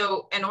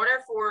 So in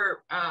order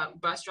for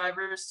bus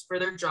drivers, for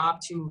their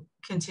job to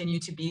continue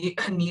to be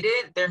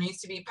needed, there needs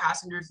to be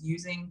passengers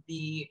using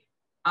the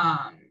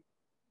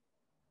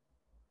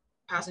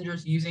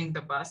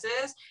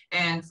buses,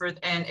 and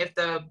if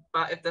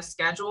the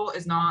schedule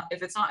is not,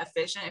 if it's not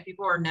efficient, if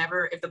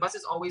the bus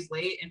is always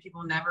late and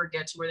people never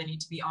get to where they need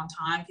to be on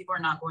time, people are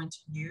not going to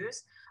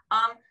use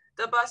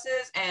the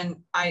buses. And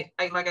I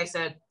like I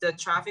said, the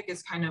traffic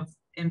is kind of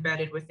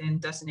embedded within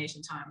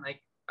destination time.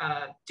 Like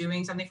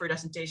doing something for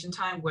destination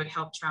time would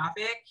help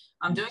traffic.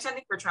 Doing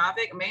something for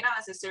traffic may not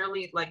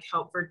necessarily like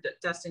help for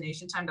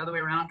destination time, the other way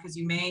around, because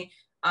you may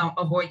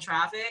avoid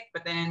traffic,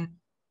 but then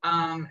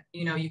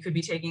you know, you could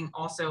be taking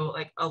also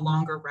like a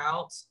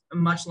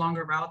much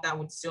longer route that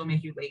would still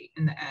make you late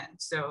in the end.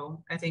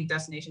 So I think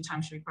destination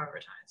time should be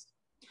prioritized.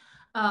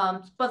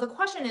 But the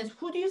question is,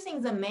 who do you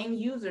think the main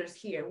users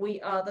here?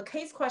 The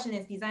case question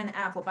is design an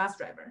app for bus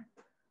driver.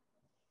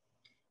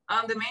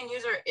 The main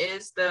user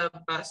is the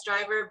bus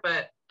driver,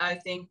 but I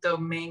think the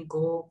main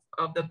goal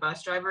of the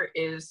bus driver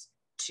is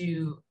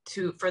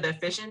for the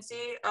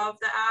efficiency of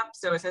the app.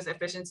 So it says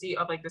efficiency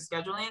of like the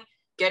scheduling,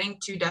 getting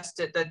to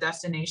the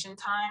destination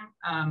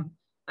time,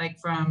 like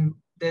from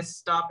this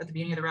stop at the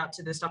beginning of the route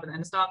to this stop at the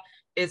end of the stop,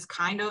 is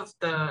kind of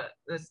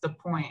that's the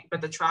point, but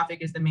the traffic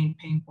is the main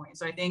pain point.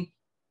 So I think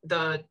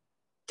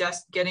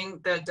getting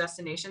the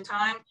destination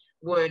time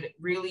would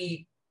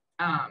really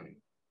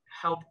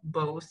help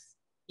both,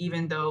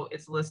 even though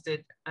it's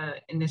listed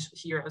initially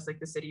here as like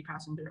the city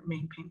passenger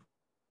main pain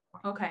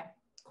point. Okay,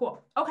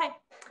 cool. Okay,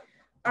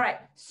 all right,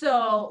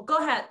 so go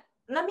ahead.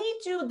 Let me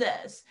do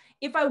this.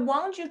 If I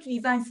want you to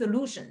design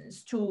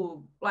solutions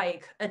to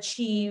like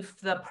achieve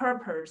the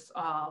purpose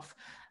of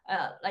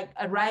like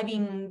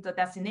arriving the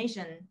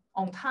destination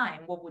on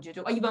time, what would you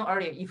do? Or even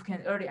earlier, if you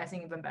can early, I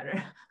think even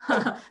better.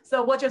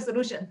 So what's your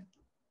solution?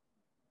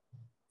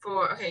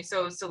 Okay,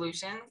 so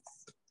solutions.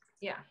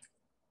 Yeah.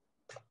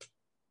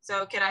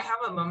 So can I have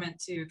a moment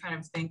to kind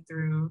of think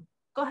through?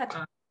 Go ahead.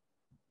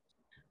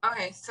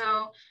 Okay,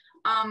 so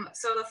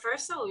the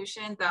first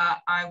solution that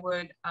I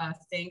would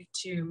think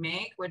to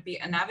make would be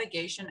a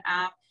navigation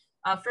app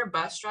for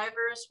bus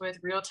drivers with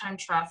real-time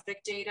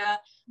traffic data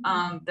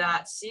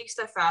that seeks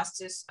the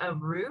fastest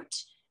route,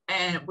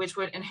 and which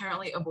would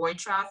inherently avoid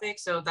traffic.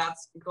 So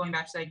that's going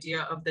back to the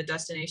idea of the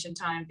destination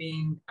time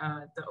being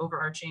the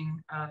overarching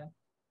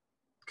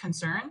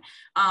concern.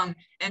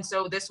 And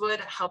so this would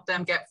help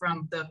them get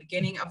from the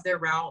beginning of their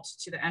route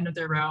to the end of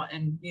their route,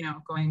 and you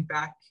know, going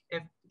back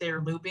if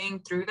they're looping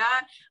through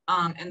that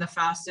in the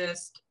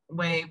fastest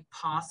way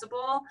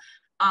possible.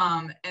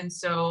 And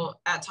so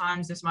at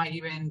times this might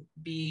even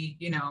be,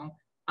 you know,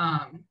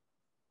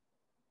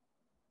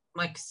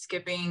 like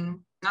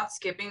not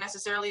skipping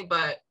necessarily,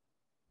 but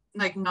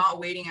like not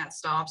waiting at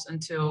stops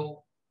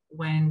until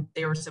when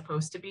they were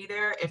supposed to be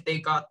there if they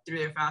got through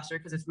there faster,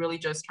 because it's really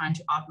just trying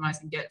to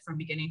optimize and get from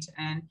beginning to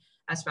end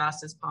as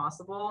fast as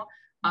possible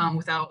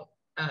without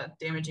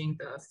damaging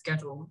the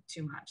schedule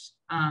too much.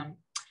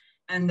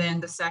 And then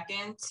the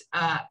second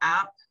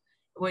app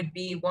would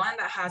be one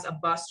that has a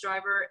bus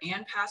driver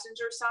and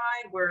passenger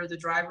side, where the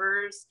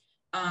drivers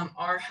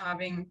are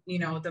having, you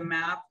know, the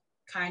map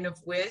kind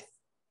of with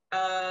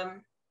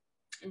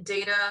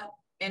data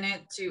in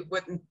it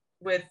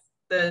with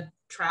the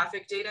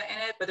traffic data in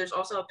it, but there's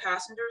also a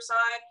passenger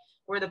side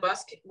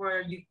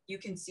where you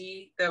can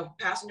see, the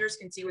passengers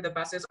can see where the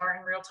buses are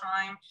in real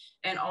time,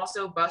 and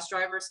also bus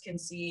drivers can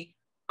see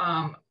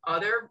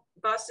other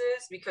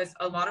buses, because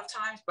a lot of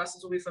times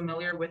buses will be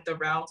familiar with the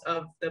route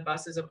of the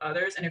buses of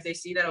others, and if they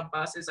see that a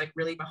bus is like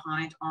really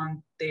behind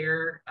on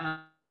their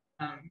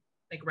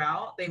like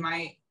route, they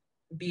might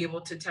be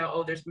able to tell,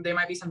 oh, there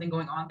might be something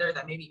going on there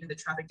that maybe even the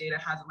traffic data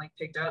hasn't like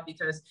picked up,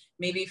 because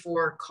maybe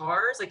for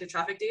cars, like the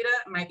traffic data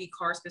might be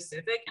car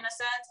specific in a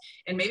sense,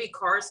 and maybe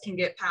cars can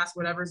get past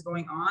whatever's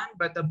going on,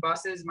 but the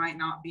buses might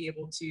not be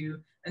able to.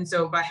 And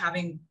so by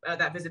having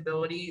that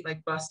visibility,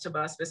 like bus to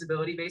bus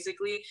visibility,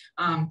 basically,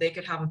 they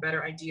could have a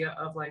better idea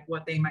of like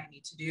what they might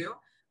need to do.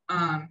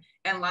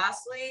 And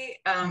lastly,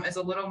 as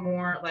a little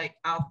more like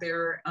out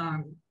there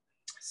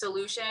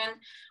solution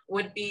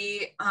would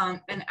be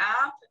an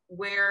app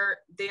where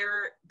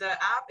the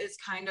app is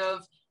kind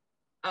of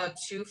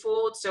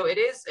twofold. So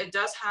it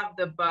does have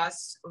the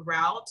bus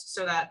route,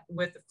 so that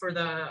for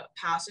the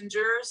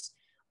passengers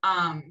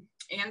and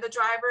the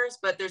drivers,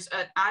 but there's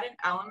an added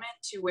element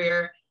to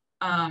where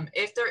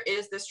if there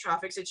is this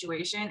traffic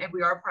situation, if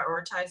we are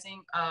prioritizing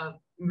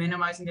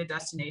minimizing the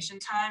destination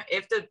time,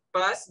 if the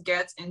bus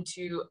gets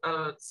into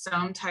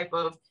some type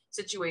of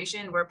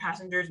situation where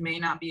passengers may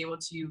not be able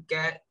to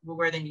get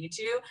where they need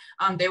to,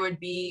 there would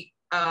be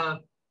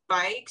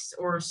bikes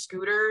or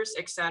scooters,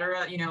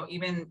 etc., you know,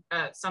 even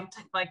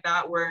something like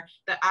that, where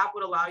the app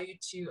would allow you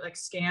to like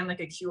scan like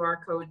a QR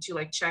code to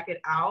like check it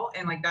out,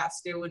 and like that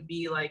still would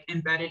be like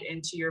embedded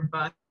into your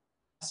bus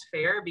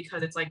fare,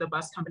 because it's like the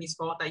bus company's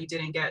fault that you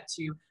didn't get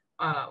to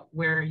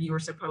where you were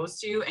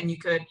supposed to, and you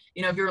could,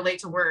 you know, if you were late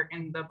to work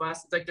and the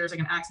bus, like there's like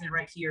an accident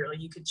right here,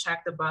 like you could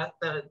check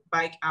the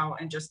bike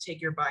out and just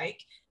take your bike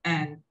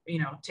and, you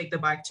know, take the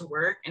bike to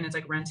work, and it's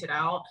like rented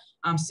out,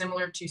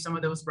 similar to some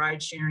of those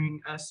ride sharing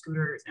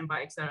scooters and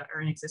bikes that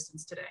are in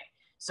existence today.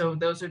 So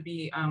those would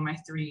be my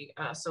three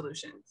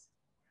solutions.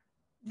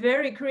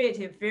 Very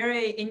creative,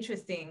 very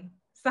interesting.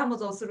 Some of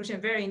those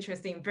solutions, very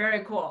interesting,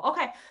 very cool.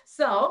 Okay,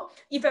 so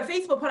if a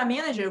Facebook product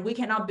manager, we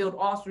cannot build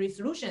all three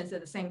solutions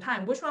at the same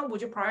time, which one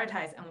would you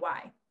prioritize and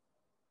why?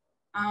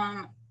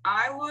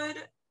 I would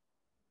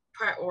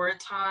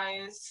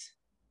prioritize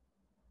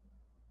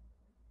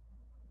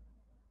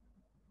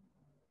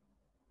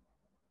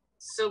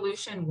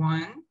solution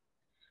one.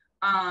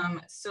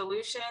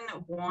 Solution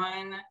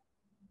one,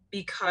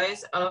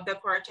 because of the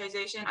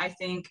prioritization, I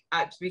think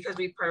because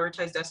we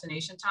prioritize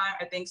destination time,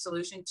 I think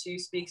solution two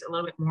speaks a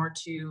little bit more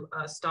to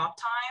stop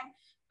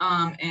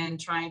time, and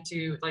trying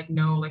to like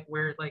know like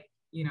where, like,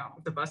 you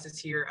know, the bus is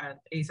here at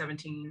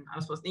 8:17, I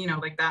was supposed to, you know,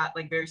 like that,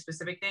 like very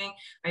specific thing.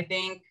 I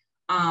think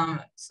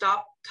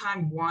stop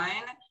time one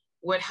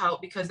would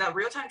help, because that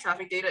real-time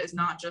traffic data is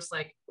not just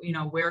like, you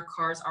know, where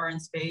cars are in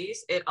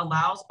space. It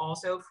allows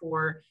also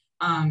for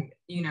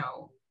you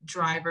know,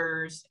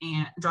 drivers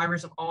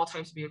of all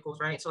types of vehicles,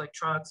 right? So like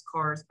trucks,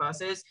 cars,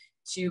 buses,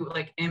 to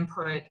like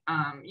input,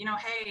 you know,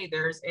 hey,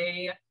 there's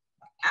a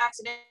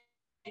accident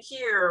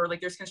here, or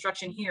like there's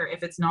construction here,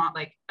 if it's not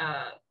like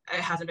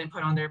it hasn't been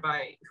put on there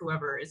by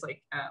whoever is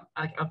like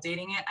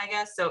updating it, I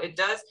guess. So it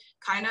does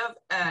kind of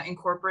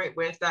incorporate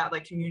with that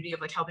like community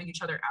of like helping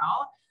each other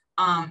out.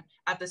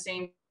 At the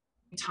same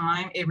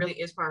time, it really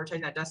is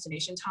prioritizing that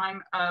destination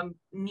time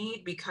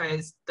need,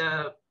 because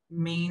the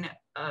main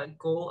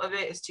goal of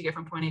it is to get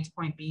from point A to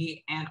point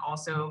B, and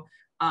also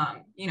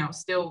you know,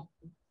 still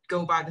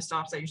go by the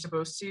stops that you're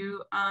supposed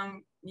to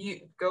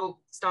you go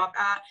stop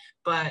at,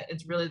 but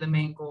it's really the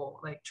main goal,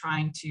 like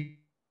trying to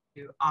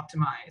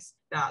optimize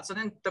that, so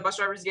then the bus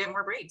drivers get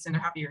more breaks and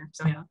they're happier.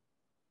 So yeah.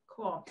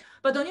 Cool.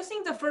 But don't you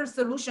think the first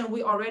solution,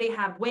 we already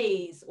have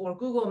Waze or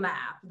Google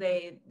Map,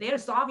 they're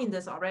solving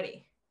this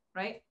already,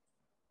 right?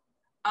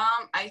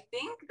 I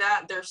think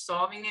that they're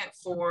solving it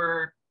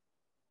for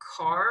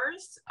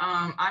cars.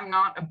 I'm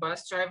not a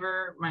bus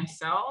driver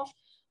myself,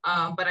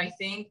 but I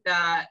think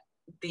that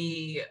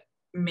the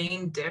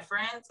main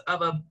difference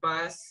of a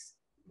bus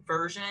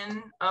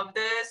version of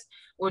this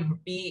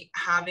would be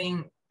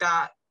having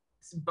that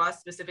bus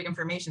specific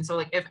information. So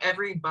like if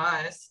every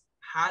bus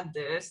had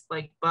this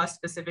like bus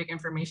specific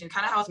information,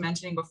 kind of how I was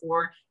mentioning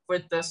before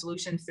with the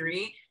solution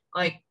three,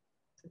 like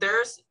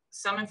there's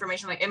some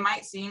information, like it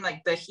might seem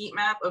like the heat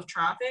map of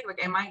traffic,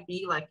 like it might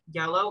be like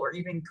yellow or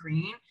even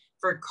green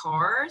for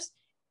cars,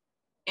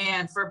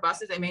 and for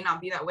buses it may not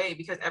be that way,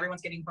 because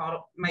everyone's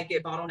might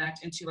get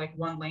bottlenecked into like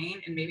one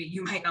lane, and maybe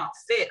you might not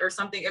fit or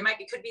something.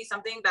 It could be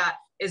something that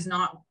is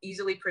not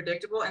easily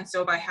predictable. And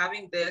so by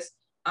having this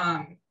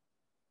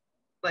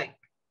like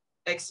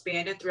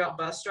expanded throughout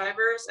bus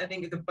drivers, I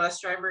think the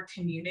bus driver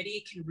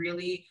community can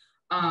really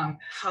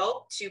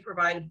help to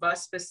provide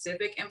bus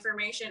specific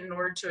information in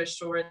order to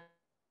assure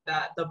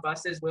that the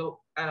buses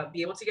will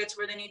be able to get to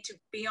where they need to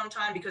be on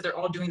time, because they're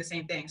all doing the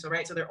same thing. So,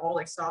 right, so they're all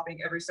like stopping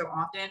every so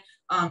often.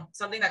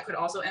 Something that could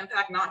also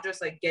impact not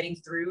just like getting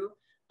through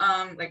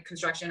like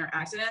construction or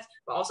accidents,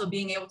 but also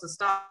being able to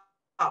stop.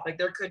 Like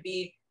there could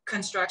be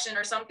construction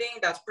or something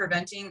that's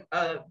preventing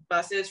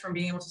buses from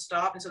being able to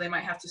stop, and so they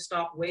might have to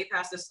stop way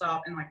past the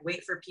stop and like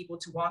wait for people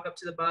to walk up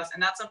to the bus.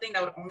 And that's something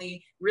that would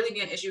only really be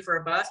an issue for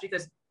a bus,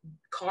 because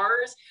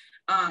cars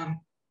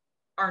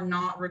are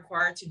not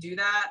required to do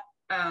that.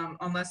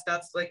 Unless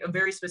that's like a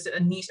very specific,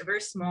 a niche, a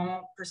very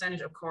small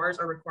percentage of cars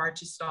are required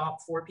to stop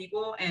for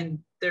people, and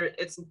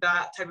it's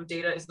that type of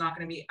data is not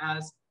going to be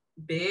as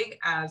big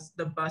as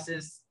the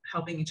buses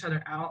helping each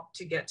other out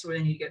to get to where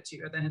they need to get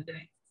to at the end of the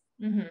day.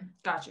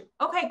 Got you.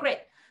 Okay, great.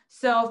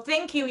 So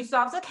thank you. You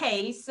solved the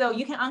case. So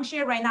you can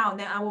unshare right now, and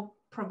then I will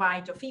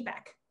provide your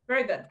feedback.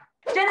 Very good.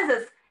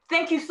 Genesis,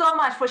 thank you so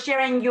much for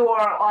sharing your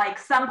like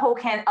sample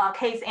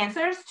case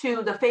answers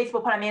to the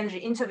Facebook Product Manager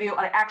interview,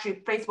 or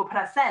actually Facebook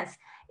Product Sense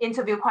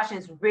interview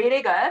questions.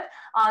 Really good.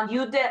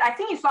 You did, I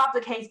think you solved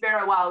the case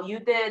very well. You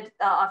did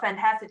a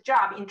fantastic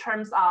job in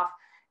terms of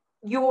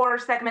your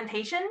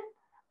segmentation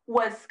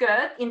was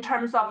good, in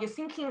terms of your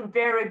thinking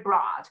very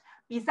broad.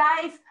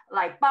 Besides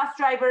like bus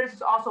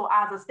drivers, also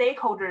other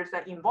stakeholders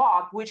that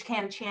involved, which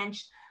can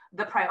change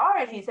the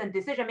priorities and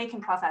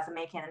decision-making process of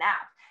making an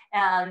app.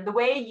 And the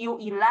way you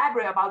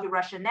elaborate about your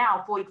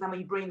rationale, for example,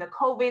 you bring the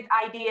COVID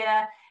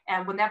idea,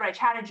 and whenever I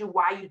challenge you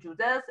why you do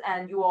this,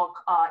 and your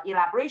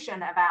elaboration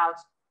about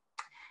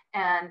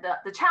and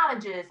the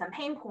challenges and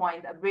pain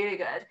points are really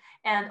good.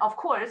 And of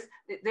course,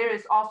 there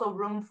is also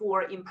room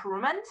for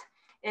improvement.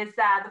 Is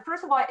that the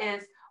first of all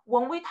is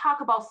when we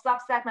talk about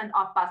sub-segment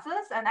of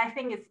buses, and I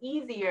think it's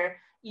easier,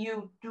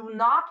 you do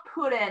not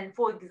put in,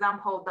 for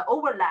example, the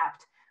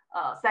overlapped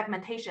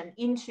segmentation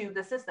into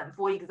the system.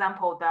 For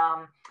example,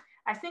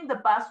 I think the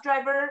bus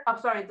driver, I'm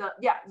sorry,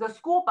 the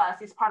school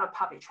bus is part of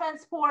public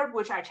transport,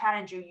 which I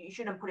challenge you, you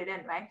shouldn't put it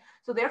in, right?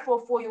 So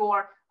therefore for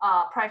your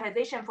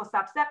prioritization for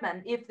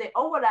subsegment, if they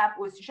overlap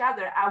with each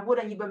other, I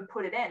wouldn't even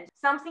put it in.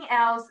 Something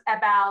else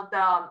about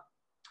the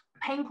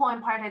pain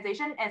point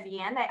prioritization, at the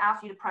end, I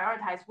asked you to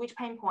prioritize which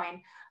pain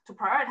point to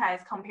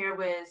prioritize compared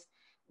with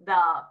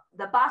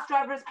the bus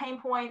driver's pain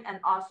point and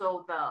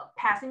also the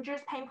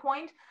passenger's pain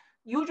point.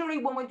 Usually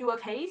when we do a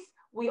case,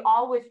 we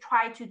always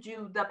try to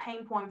do the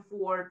pain point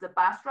for the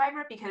bus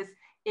driver because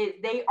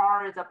they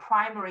are the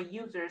primary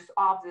users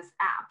of this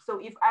app. So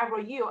if I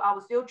were you, I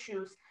would still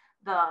choose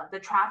the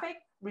traffic,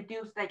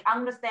 reduce like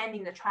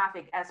understanding the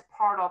traffic as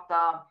part of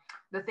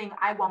the thing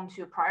I want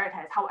to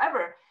prioritize.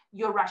 However,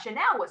 your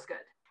rationale was good.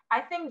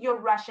 I think your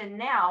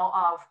rationale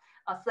of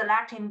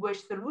selecting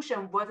which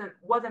solution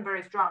wasn't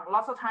very strong.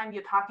 Lots of time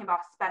you're talking about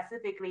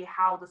specifically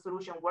how the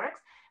solution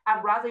works.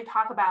 I'd rather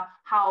talk about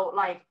how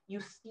like you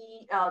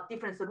see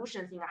different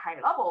solutions in a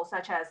higher level,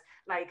 such as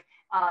like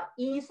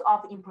ease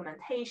of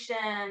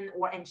implementation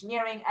or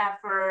engineering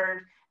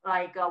effort,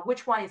 like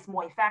which one is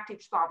more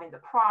effective solving the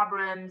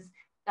problems,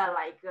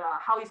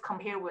 how it's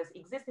compared with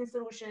existing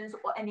solutions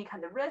or any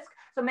kind of risk.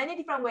 So many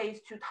different ways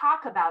to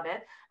talk about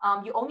it.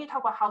 You only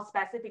talk about how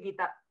specifically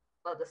the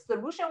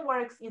solution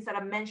works instead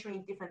of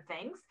mentioning different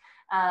things.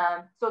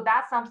 So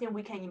that's something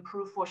we can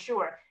improve for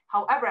sure.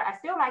 However, I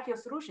still like your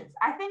solutions.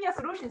 I think your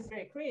solution is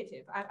very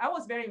creative. I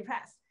was very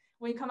impressed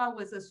when you come up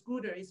with a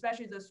scooter,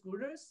 especially the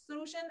scooter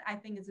solution. I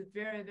think it's a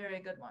very, very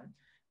good one.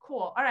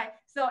 Cool. All right.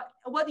 So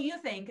what do you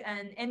think?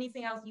 And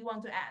anything else you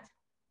want to add?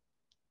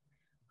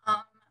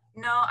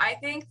 No, I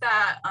think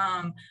that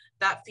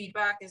that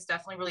feedback is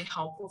definitely really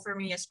helpful for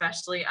me,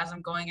 especially as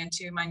I'm going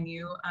into my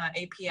new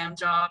APM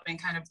job and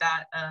kind of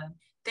that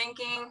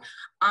thinking.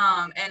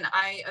 And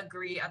I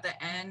agree at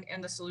the end in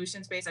the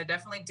solution space, I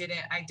definitely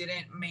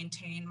didn't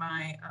maintain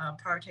my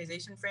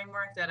prioritization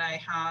framework that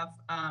I have,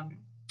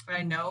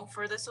 I know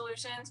for the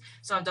solutions.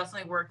 So I've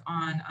definitely worked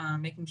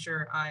on making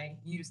sure I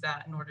use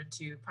that in order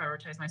to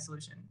prioritize my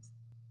solutions.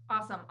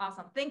 Awesome,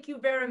 awesome. Thank you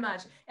very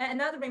much. And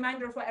another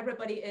reminder for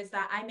everybody is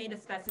that I made a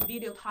specific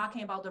video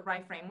talking about the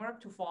right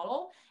framework to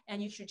follow.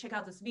 And you should check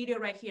out this video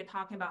right here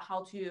talking about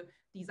how to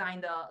design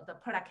the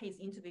product case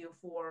interview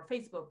for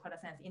Facebook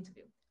product sense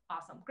interview.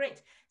 Awesome,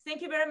 great.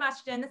 Thank you very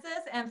much,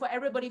 Genesis. And for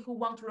everybody who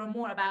wants to learn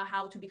more about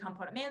how to become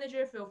product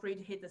manager, feel free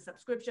to hit the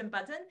subscription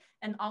button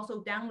and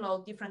also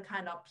download different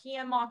kind of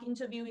PM mock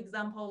interview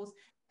examples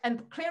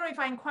and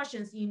clarifying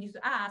questions you need to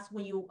ask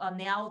when you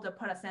nail the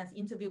product sense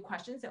interview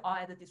questions. They're all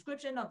at the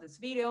description of this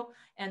video,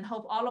 and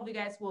hope all of you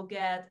guys will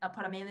get a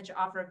product manager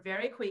offer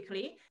very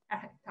quickly. All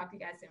right, talk to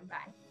you guys soon.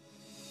 Bye.